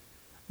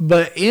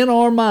 but in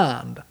our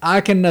mind, I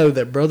can know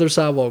that Brother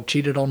Sidewalk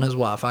cheated on his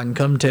wife. I can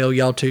come tell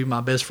y'all two,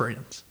 my best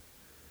friends.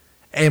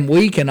 And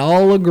we can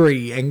all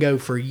agree and go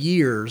for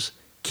years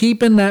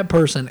keeping that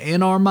person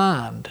in our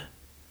mind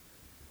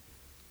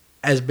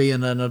as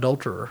being an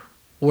adulterer.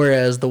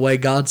 Whereas the way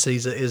God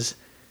sees it,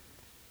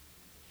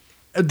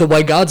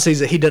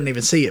 he doesn't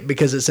even see it,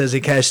 because it says he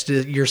cast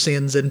your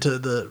sins into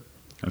the...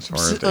 As far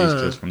as the east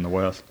is from the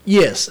west.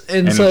 Yes.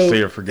 And so the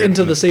sea of forgetfulness.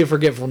 Into the sea of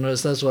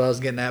forgetfulness. That's what I was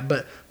getting at.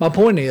 But my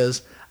point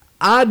is,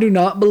 I do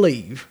not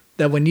believe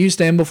that when you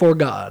stand before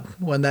God,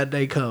 when that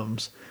day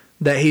comes,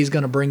 that he's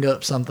going to bring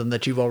up something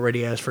that you've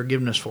already asked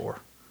forgiveness for.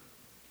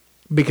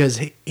 Because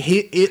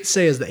it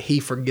says that he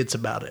forgets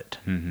about it.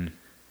 Mm-hmm.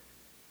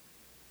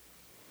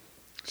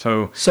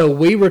 So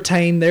we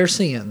retain their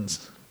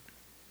sins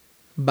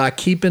by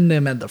keeping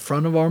them at the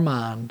front of our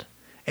mind.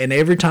 And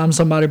every time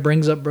somebody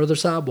brings up Brother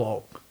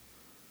Sidewalk.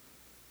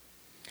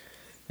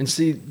 And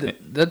see,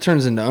 that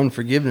turns into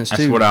unforgiveness too.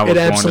 That's what I was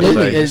absolutely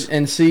going to say. is.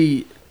 And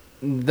see,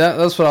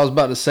 that's what I was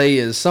about to say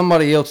is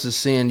somebody else's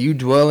sin, you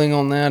dwelling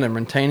on that and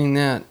retaining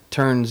that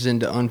turns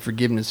into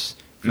unforgiveness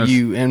for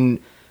you.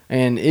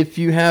 And if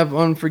you have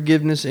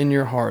unforgiveness in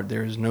your heart,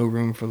 there is no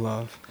room for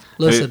love.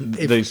 Listen,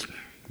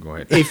 go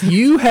ahead. If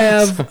you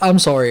have, I'm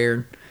sorry,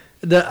 Aaron,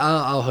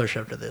 I'll hush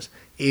after this.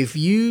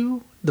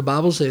 The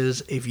Bible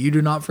says, if you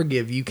do not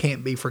forgive, you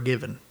can't be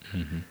forgiven.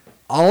 Mm-hmm.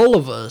 All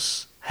of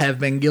us have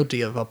been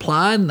guilty of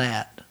applying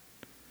that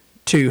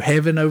to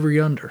heaven over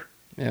yonder.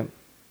 Yep.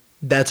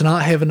 That's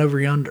not heaven over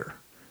yonder.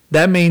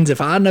 That means if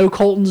I know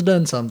Colton's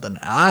done something,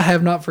 I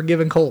have not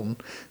forgiven Colton,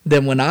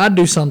 then when I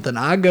do something,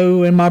 I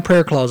go in my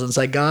prayer closet and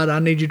say, God, I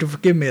need you to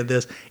forgive me of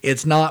this.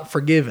 It's not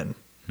forgiven.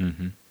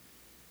 Mm-hmm.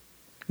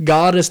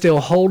 God is still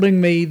holding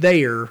me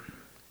there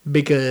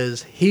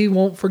because he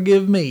won't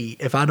forgive me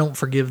if I don't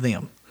forgive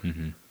them.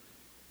 Mm-hmm.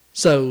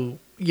 So,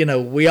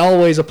 we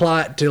always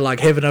apply it to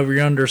like heaven over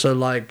yonder. So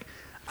like,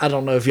 I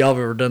don't know if y'all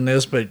have ever done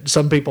this, but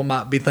some people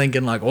might be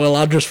thinking like, well,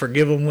 I'll just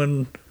forgive them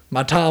when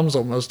my time's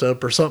almost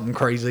up or something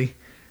crazy.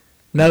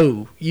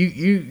 No,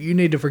 you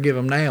need to forgive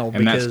them now.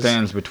 And that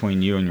stands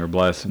between you and your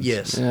blessings.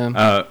 Yes.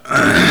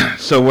 Yeah.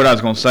 So what I was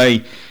going to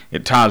say,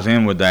 it ties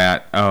in with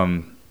that.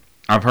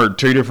 I've heard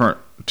two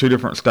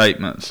different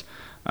statements.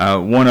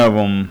 One of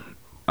them,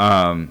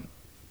 I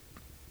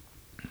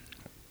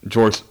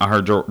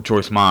heard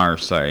Joyce Meyer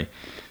say.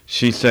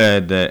 She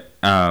said that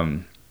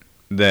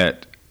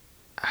that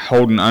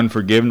holding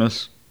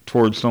unforgiveness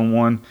towards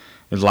someone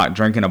is like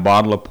drinking a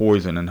bottle of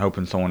poison and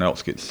hoping someone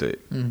else gets sick.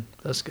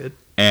 That's good.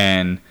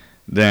 And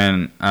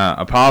then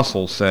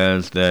Apostle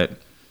says that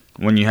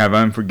when you have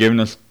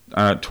unforgiveness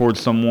towards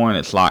someone,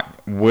 it's like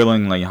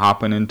willingly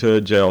hopping into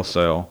a jail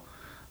cell,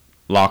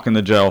 locking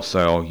the jail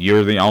cell.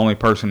 You're the only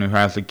person who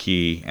has the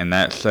key, and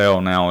that cell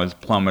now is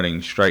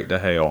plummeting straight to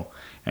hell,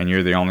 and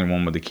you're the only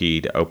one with the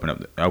key to open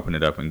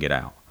it up and get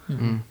out.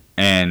 Mm-hmm.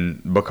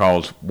 And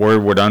because where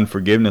would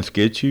unforgiveness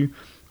get you?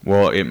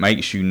 Well, it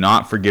makes you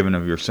not forgiven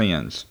of your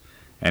sins.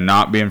 And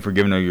not being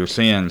forgiven of your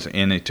sins,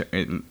 it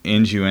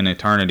ends you in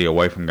eternity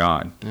away from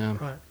God. Yeah.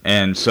 Right.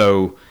 And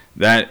so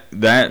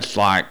that's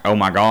like, oh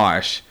my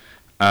gosh,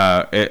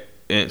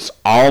 it's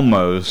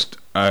almost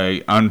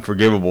a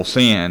unforgivable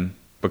sin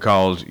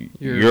because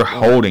you're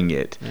holding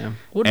it. Yeah.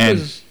 What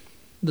does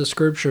the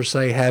scripture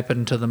say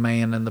happened to the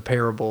man in the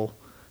parable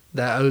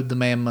that owed the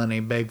man money,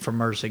 begged for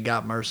mercy,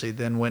 got mercy,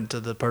 then went to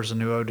the person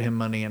who owed him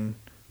money and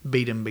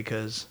beat him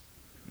because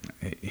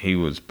he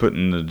was put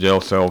in the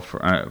jail cell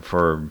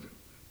for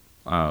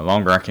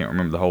longer? I can't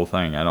remember the whole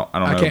thing. I don't know.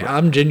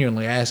 I'm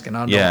genuinely asking.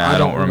 I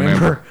don't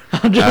remember.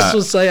 I just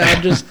would say I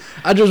just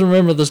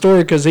remember the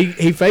story because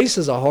he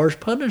faces a harsh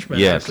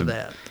punishment after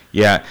that.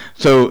 Yeah.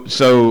 So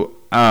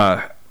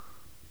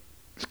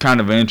it's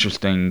kind of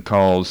interesting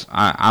because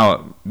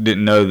I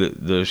didn't know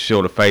that the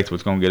shield of faith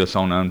was going to get us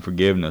on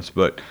unforgiveness,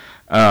 but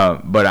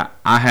I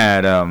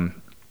had the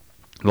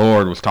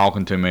Lord was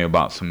talking to me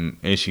about some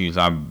issues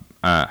I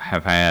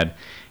have had,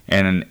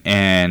 and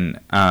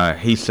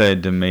He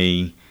said to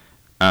me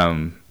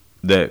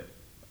that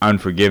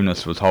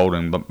unforgiveness was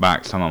holding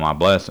back some of my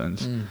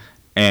blessings,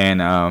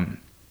 and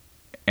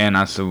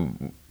I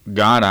said,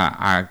 God,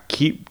 I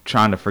keep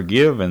trying to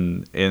forgive,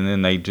 and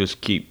then they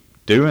just keep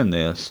doing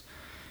this.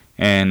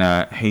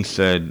 And He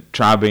said,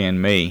 try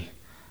being me.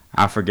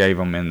 I forgave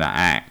them in the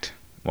act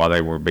while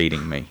they were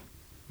beating me.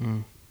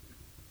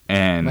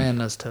 And Man,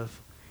 that's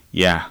tough.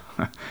 yeah,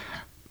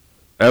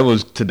 that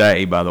was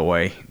today, by the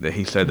way, that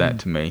he said that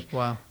to me.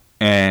 Wow.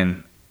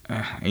 And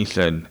he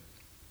said,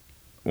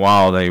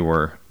 while they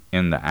were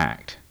in the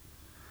act.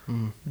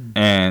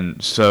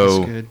 And so,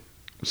 That's good.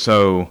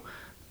 so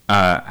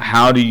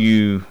how do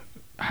you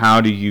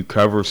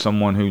cover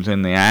someone who's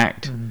in the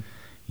act?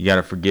 You got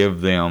to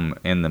forgive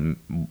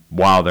them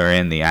while they're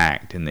in the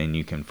act, and then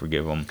you can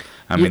forgive them.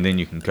 Then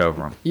you can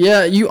cover them.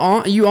 Yeah, you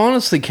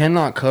honestly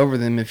cannot cover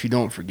them if you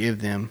don't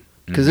forgive them,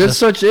 because it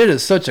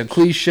is such a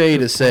cliche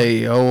to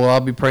say, "Oh, well,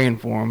 I'll be praying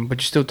for them," but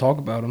you still talk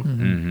about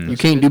them. You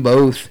can't do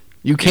both.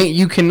 You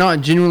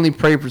cannot genuinely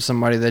pray for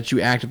somebody that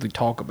you actively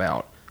talk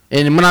about.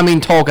 And when I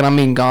mean talking, I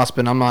mean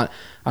gossiping.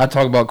 I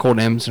talk about Colton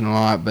Emerson a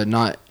lot, but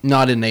not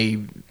in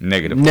a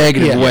Negative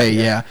way.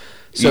 Yeah.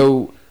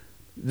 So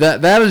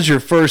that is your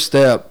first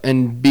step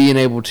in being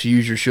able to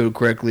use your shield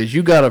correctly. Is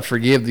you got to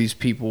forgive these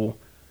people,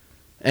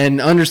 and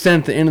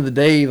understand at the end of the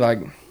day, like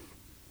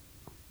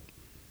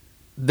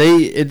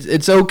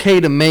it's okay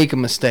to make a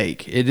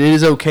mistake. It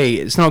is okay.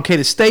 It's not okay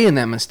to stay in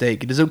that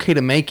mistake. It is okay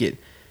to make it.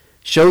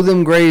 Show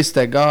them grace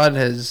that God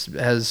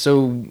has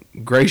so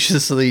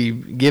graciously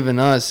given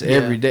us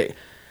every day.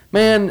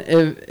 Man,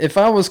 if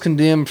I was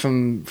condemned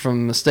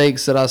from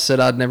mistakes that I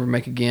said I'd never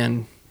make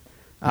again,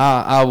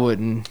 I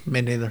wouldn't. Me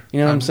neither.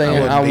 You know what I'm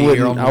saying?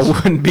 I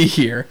wouldn't be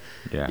here.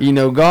 Yeah. You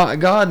know,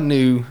 God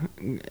knew.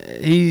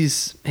 He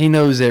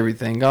knows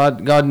everything.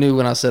 God knew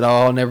when I said, "Oh,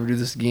 I'll never do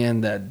this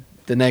again," that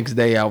the next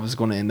day I was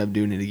going to end up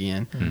doing it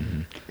again.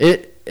 Mm-hmm.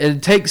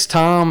 It takes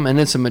time, and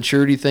it's a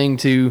maturity thing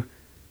too.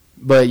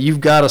 But you've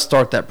got to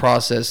start that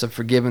process of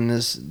forgiving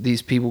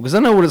these people, because I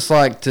know what it's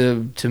like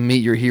to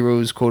meet your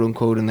heroes, quote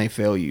unquote, and they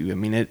fail you. I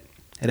mean, it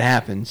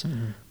happens.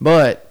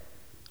 But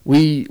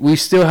we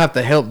still have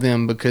to help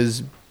them,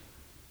 because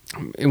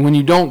when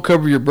you don't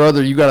cover your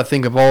brother, you got to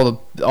think of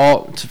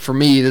for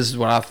me, this is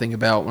what I think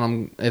about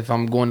if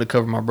I'm going to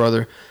cover my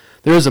brother.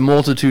 There is a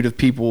multitude of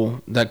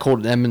people that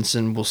Colton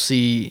Edmondson will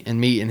see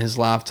and meet in his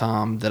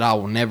lifetime that I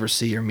will never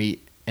see or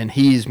meet, and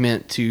he's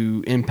meant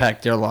to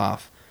impact their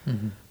life.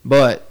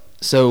 But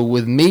so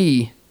with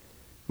me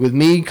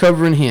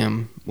covering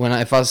him,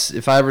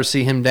 if I ever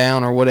see him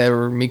down or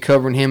whatever, me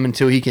covering him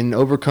until he can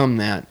overcome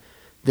that,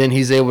 then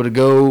he's able to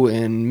go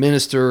and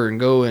minister and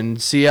go and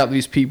see out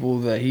these people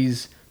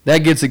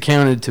that gets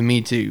accounted to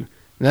me too.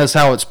 And that's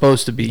how it's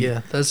supposed to be.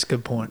 Yeah, that's a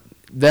good point.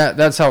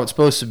 That's how it's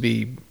supposed to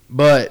be.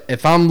 But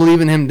if I'm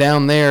leaving him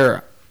down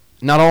there,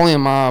 not only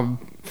am I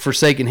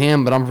forsaking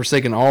him, but I'm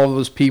forsaking all of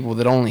those people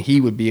that only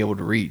he would be able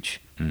to reach.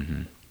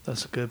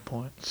 That's a good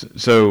point.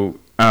 So,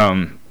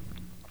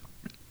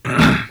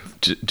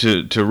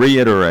 to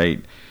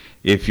reiterate,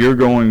 if you're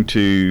going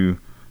to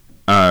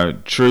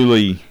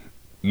truly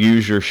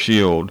use your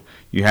shield,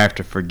 you have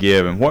to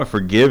forgive. And what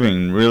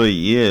forgiving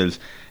really is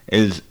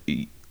it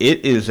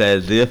is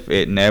as if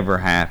it never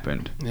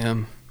happened.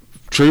 Yeah.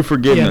 True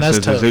forgiveness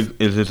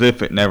is as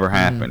if it never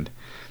happened.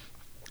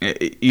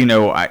 You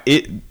know,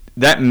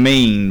 that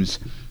means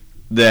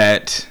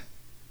that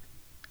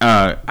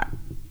I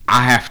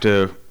have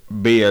to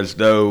be as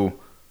though,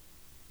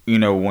 you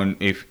know,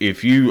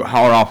 if you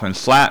haul off and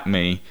slap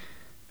me,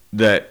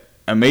 that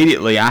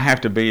immediately I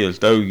have to be as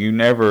though you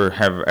never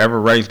have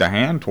ever raised a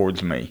hand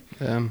towards me.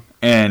 Yeah.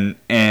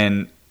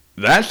 And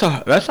that's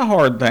a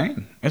hard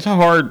thing. It's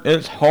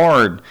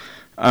hard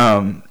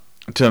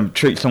to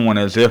treat someone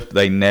as if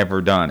they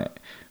never done it.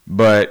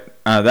 But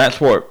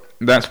that's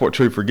what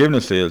true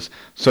forgiveness is.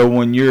 So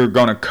when you're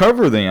going to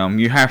cover them,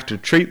 you have to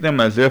treat them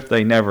as if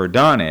they never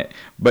done it,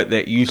 but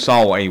that you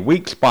saw a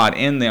weak spot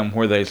in them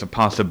where there's a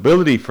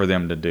possibility for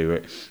them to do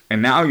it.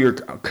 And now you're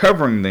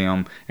covering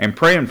them and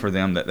praying for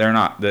them that they're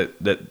not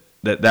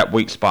that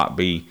weak spot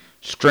be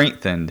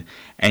strengthened,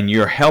 and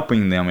you're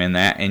helping them in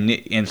that.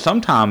 And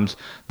sometimes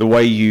the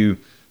way you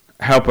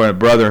help a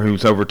brother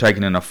who's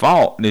overtaken in a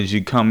fault is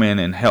you come in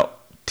and help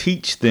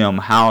teach them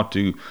how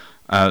to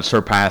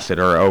surpass it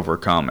or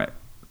overcome it.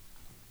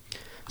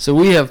 So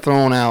we have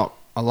thrown out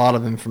a lot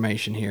of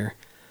information here.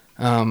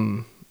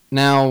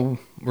 Now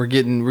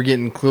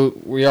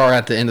we are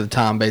at the end of the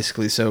time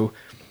basically. So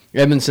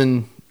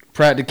Edmondson,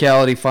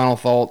 practicality, final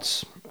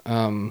thoughts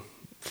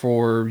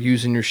for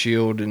using your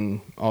shield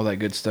and all that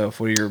good stuff.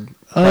 What are your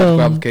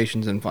practical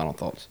applications and final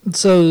thoughts?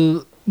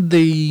 So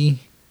the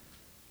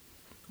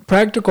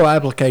practical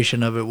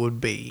application of it would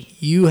be,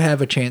 you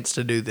have a chance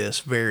to do this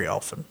very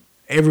often.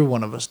 Every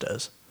one of us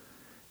does.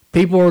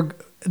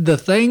 The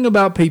thing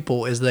about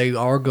people is they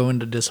are going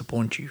to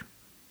disappoint you.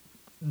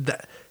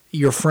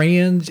 Your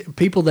friends,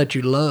 people that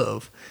you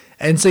love.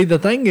 And see, the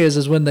thing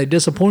is when they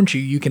disappoint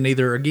you, you can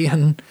either,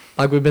 again,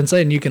 like we've been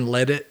saying, you can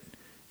let it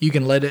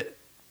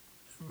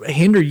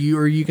hinder you,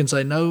 or you can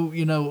say,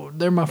 no,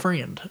 they're my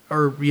friend,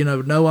 or,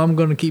 no, I'm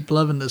going to keep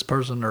loving this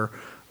person, or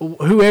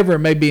whoever it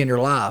may be in your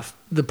life.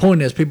 The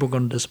point is, people are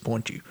going to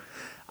disappoint you.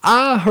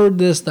 I heard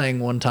this thing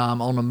one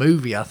time on a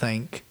movie, I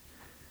think,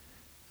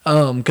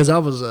 because I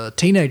was a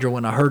teenager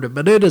when I heard it,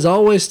 but it has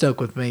always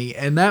stuck with me,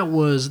 and that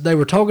was, they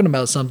were talking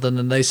about something,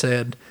 and they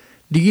said,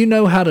 Do you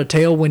know how to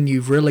tell when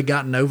you've really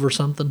gotten over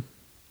something?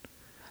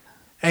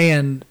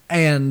 And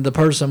the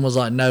person was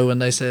like, no,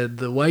 and they said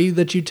the way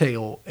that you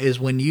tell is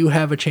when you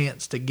have a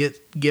chance to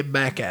get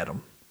back at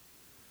them.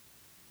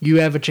 You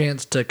have a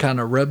chance to kind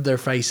of rub their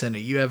face in it.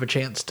 You have a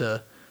chance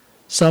to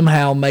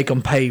somehow make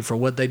them pay for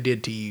what they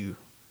did to you,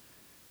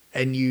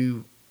 and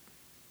you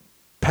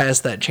pass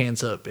that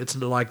chance up. It's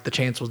like the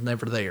chance was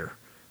never there.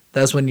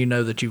 That's when you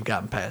know that you've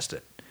gotten past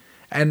it.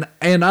 And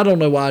I don't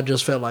know why I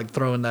just felt like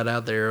throwing that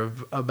out there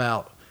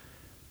about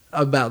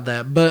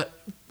that.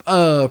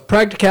 But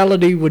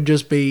practicality would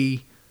just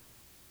be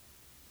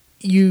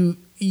this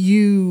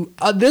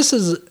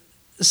is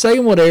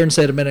saying what Aaron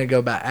said a minute ago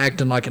about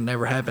acting like it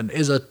never happened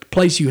is a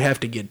place you have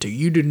to get to.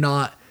 You do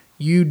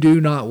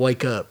not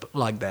wake up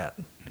like that.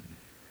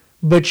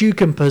 But you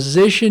can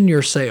position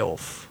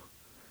yourself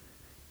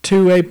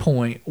to a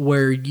point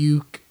where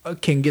you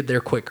can get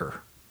there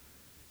quicker.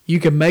 You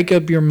can make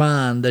up your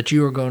mind that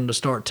you are going to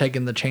start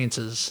taking the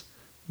chances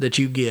that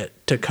you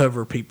get to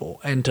cover people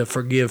and to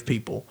forgive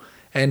people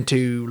and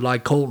to,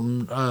 like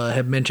Colton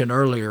had mentioned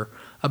earlier,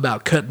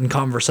 about cutting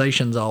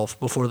conversations off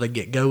before they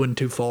get going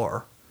too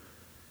far.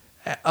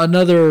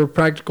 Another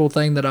practical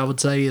thing that I would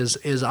say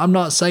is I'm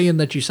not saying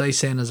that you say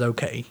sin is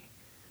okay.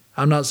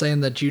 I'm not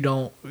saying that you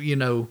don't,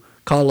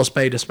 call a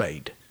spade a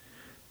spade.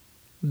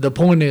 The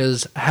point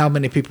is, how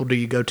many people do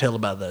you go tell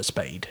about that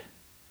spade?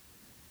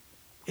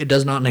 It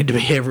does not need to be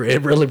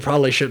it really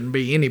probably shouldn't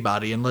be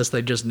anybody unless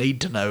they just need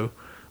to know.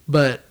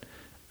 But,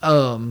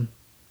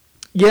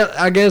 yeah,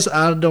 I guess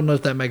I don't know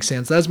if that makes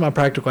sense. That's my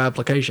practical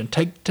application.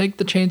 Take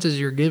the chances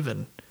you're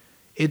given.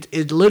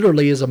 It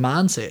literally is a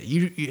mindset.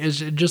 It's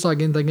just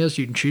like anything else.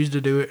 You can choose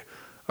to do it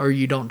or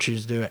you don't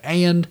choose to do it.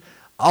 And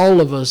all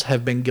of us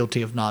have been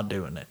guilty of not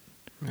doing it.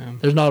 Yeah.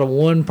 There's not a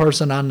one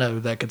person I know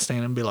that could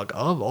stand and be like,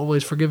 "Oh, I've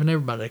always forgiven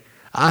everybody."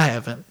 I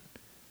haven't.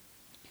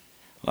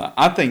 Well,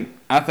 I think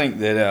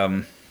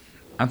that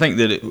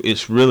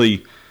it's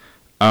really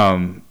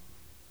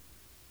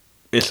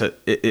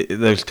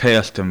there's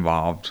tests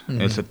involved.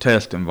 Mm-hmm. It's a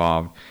test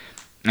involved,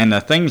 and the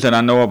things that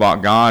I know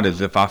about God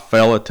is if I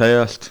fail a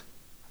test,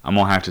 I'm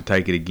gonna have to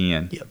take it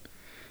again. Yep.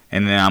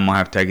 And then I'm gonna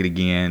have to take it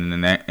again,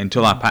 and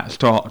until I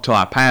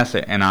pass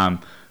it, and I'm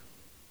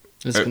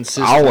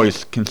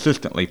always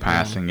consistently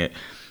passing it.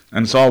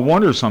 And so I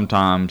wonder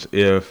sometimes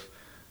if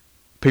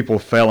people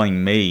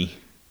failing me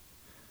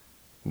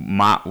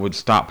would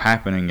stop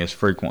happening as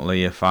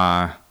frequently if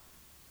I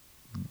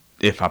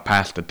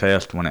passed the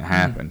test when it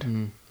happened.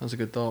 Mm-hmm. That's a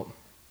good thought.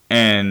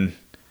 And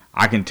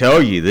I can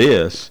tell you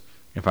this,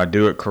 if I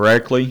do it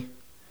correctly,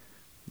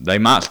 they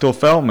might still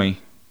fail me,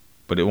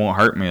 but it won't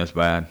hurt me as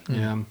bad.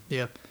 Yeah.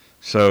 Yeah.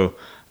 So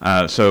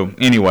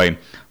anyway,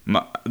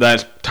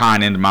 that's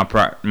tying into my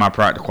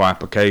practical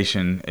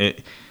application.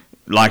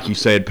 Like you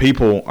said,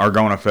 people are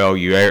going to fail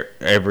you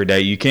every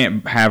day. You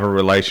can't have a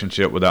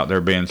relationship without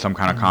there being some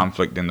kind of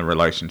conflict in the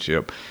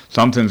relationship.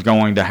 Something's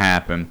going to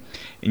happen,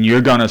 and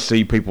you're going to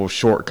see people's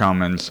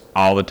shortcomings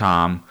all the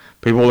time.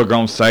 People are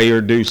going to say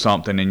or do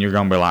something, and you're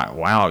going to be like,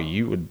 "Wow,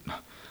 you would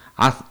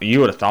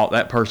have thought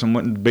that person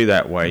wouldn't be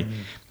that way."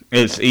 Mm-hmm.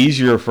 It's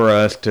easier for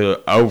us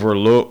to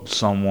overlook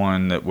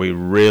someone that we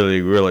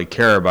really, really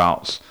care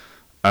about's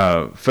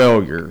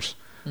failures.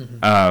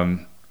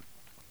 Mm-hmm.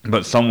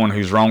 But someone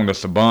who's wronged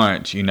us a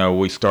bunch,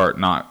 we start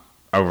not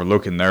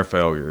overlooking their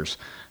failures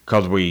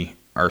because we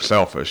are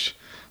selfish.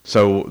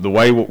 So the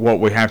way what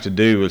we have to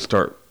do is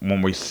start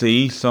when we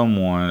see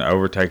someone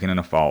overtaken in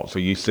a fault. So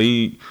you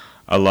see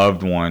a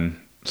loved one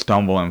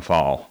stumble and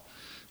fall.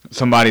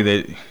 Somebody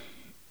that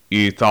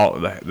you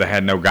thought that they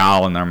had no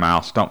guile in their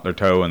mouth stumped their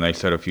toe and they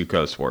said a few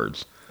cuss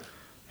words.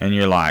 And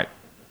you're like,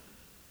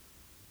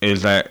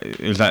 is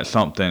that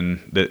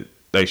something that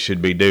they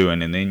should be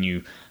doing? And then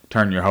you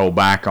turn your whole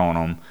back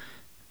on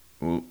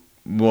them.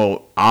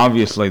 Well,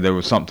 obviously there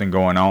was something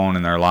going on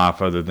in their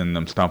life other than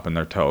them stumping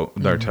their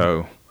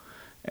toe.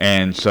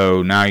 And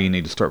so now you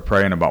need to start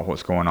praying about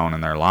what's going on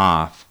in their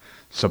life,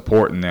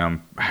 supporting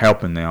them,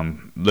 helping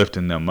them,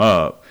 lifting them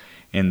up,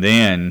 and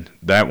then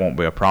that won't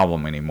be a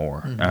problem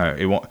anymore. Mm-hmm.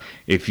 It won't.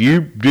 If you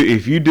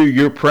do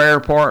your prayer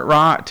part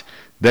right,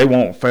 they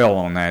won't fail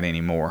on that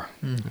anymore.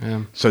 Mm-hmm.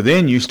 Yeah. So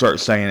then you start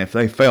saying, if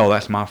they fail,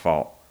 that's my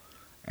fault,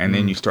 and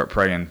then you start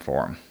praying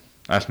for them.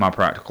 That's my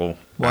practical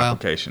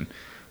application.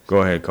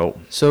 Go ahead, Colt.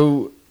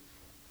 So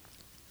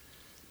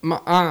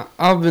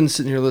I've been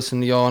sitting here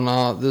listening to y'all,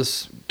 and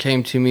this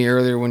came to me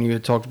earlier when you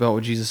had talked about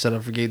what Jesus said, I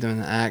forgave them in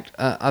the act.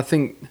 I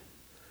think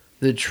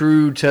the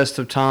true test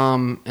of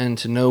time and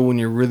to know when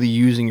you're really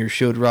using your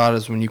shield right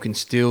is when you can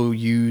still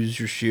use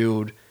your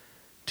shield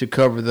to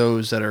cover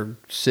those that are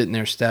sitting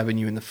there stabbing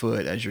you in the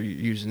foot as you're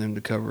using them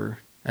to cover,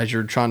 as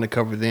you're trying to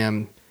cover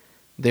them.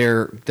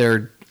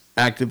 They're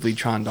actively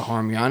trying to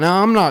harm you.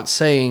 Now, I'm not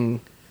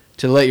saying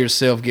to let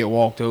yourself get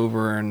walked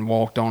over and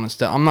walked on and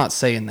stuff. I'm not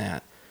saying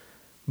that.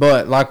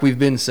 But like we've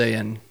been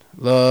saying,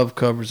 love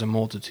covers a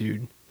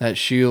multitude. That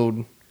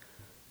shield,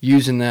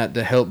 using that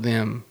to help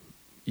them,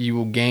 you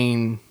will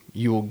gain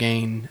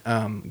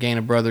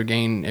a brother,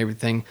 gain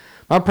everything.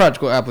 My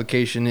practical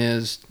application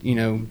is,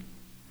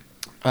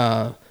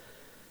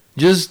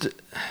 Just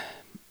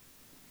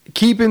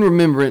keep in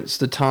remembrance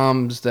the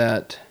times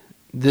that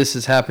this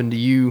has happened to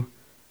you,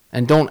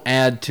 and don't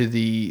add to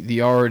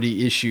the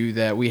already issue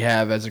that we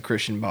have as a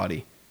Christian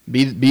body.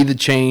 Be the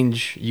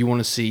change you want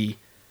to see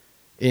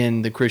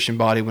in the Christian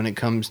body when it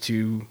comes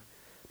to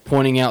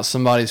pointing out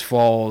somebody's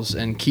flaws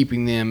and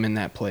keeping them in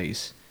that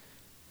place.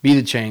 Be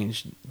the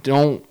change.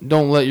 Don't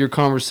let your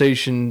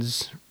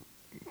conversations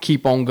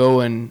keep on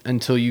going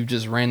until you've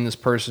just ran this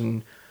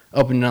person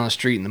up and down the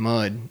street in the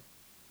mud.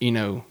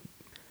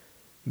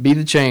 Be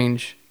the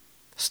change.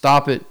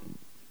 Stop it.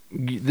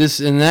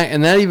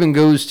 That even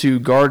goes to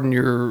guarding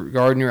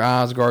your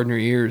eyes, guarding your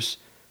ears.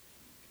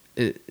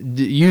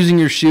 Using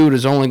your shield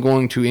is only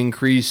going to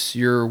increase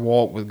your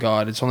walk with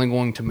God. It's only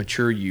going to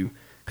mature you,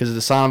 because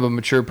the sign of a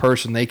mature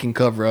person, they can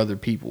cover other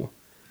people.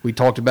 We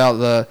talked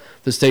about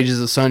the stages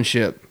of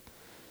sonship.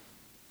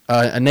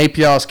 A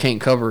napios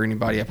can't cover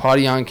anybody. A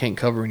padion can't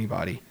cover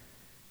anybody.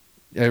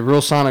 A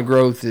real sign of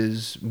growth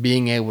is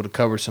being able to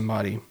cover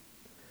somebody.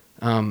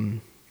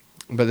 But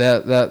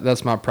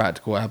that's my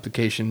practical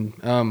application.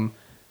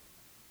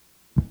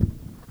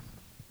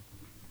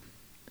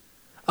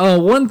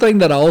 One thing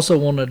that I also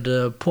wanted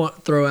to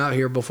throw out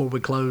here before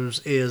we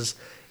close is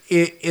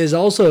it is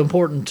also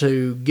important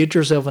to get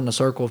yourself in a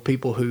circle of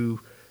people who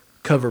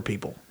cover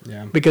people.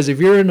 Yeah. Because if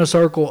you're in a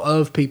circle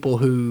of people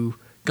who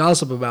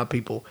gossip about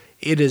people,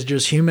 it is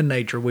just human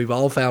nature. We've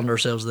all found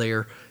ourselves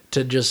there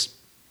to just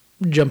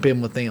jump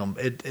in with them.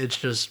 It's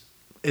going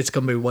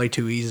to be way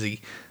too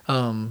easy.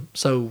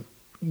 So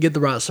get the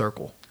right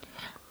circle.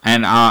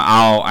 And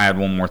I'll add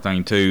one more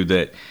thing too,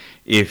 that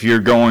if you're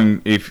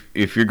going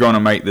to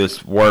make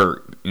this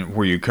work,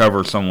 where you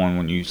cover someone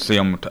when you see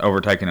them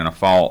overtaken in a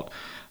fault,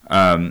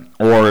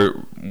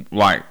 or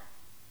like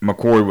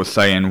McCoy was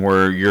saying,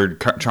 where you're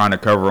trying to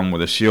cover them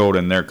with a shield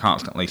and they're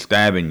constantly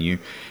stabbing you,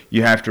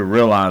 you have to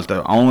realize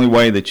the only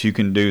way that you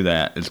can do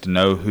that is to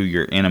know who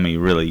your enemy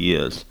really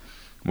is.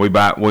 We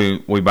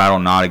battle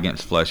not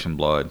against flesh and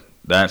blood.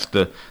 That's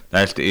the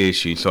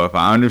issue. So if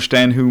I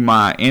understand who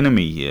my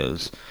enemy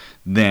is,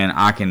 then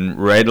I can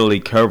readily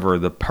cover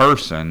the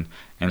person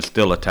and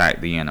still attack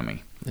the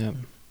enemy. Yeah.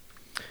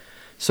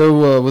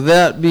 So with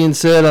that being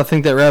said, I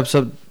think that wraps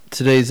up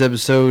today's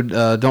episode.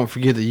 Don't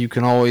forget that you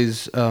can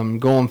always go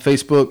on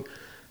Facebook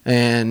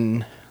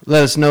and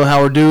let us know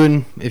how we're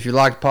doing. If you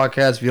like the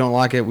podcast, if you don't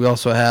like it, we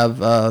also have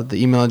the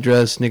email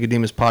address,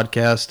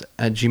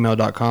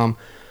 nicodemuspodcast@gmail.com.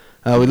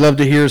 We'd love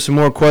to hear some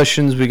more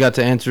questions. We got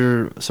to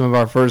answer some of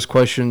our first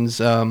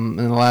questions in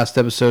the last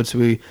episode, so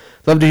we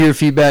love to hear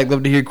feedback,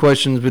 love to hear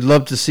questions. We'd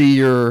love to see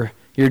your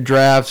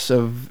drafts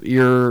of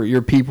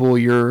your people,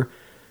 your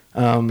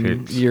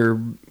Picks.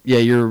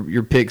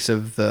 your picks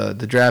of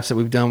the drafts that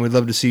we've done. We'd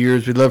love to see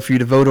yours. We'd love for you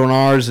to vote on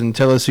ours and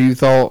tell us who you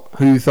thought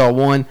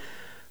won.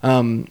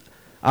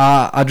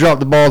 I dropped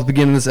the ball at the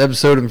beginning of this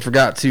episode and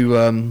forgot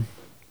to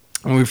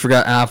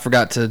I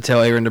forgot to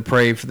tell Aaron to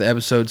pray for the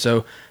episode.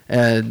 So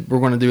we're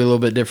going to do a little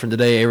bit different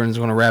today. Aaron's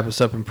going to wrap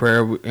us up in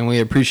prayer, and we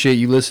appreciate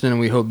you listening,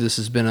 and we hope this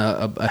has been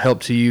a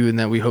help to you, and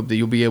that we hope that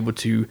you'll be able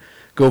to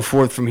go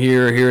forth from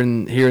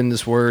hearing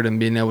this word and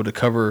being able to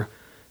cover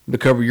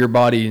your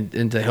body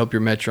and to help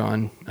your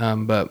metron.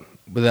 But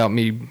without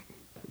me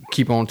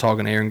keep on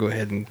talking, Aaron, go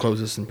ahead and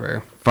close us in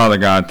prayer. Father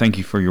God, thank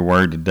you for your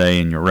word today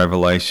and your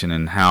revelation,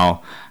 and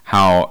how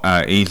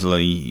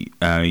easily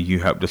you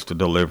helped us to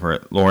deliver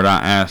it. Lord, I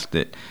ask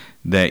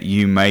that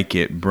you make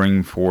it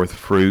bring forth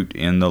fruit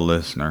in the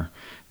listener,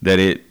 that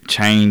it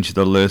change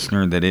the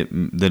listener, that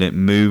it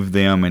move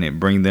them and it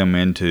bring them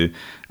into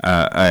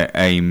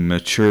a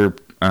mature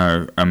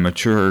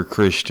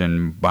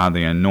Christian by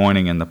the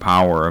anointing and the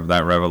power of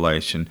that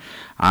revelation.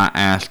 I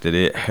ask that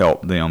it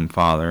help them,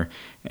 Father,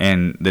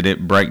 and that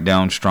it break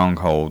down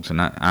strongholds.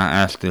 And I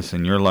ask this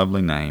in your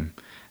lovely name.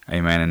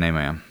 Amen and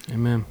amen.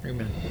 Amen.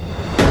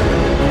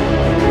 Amen.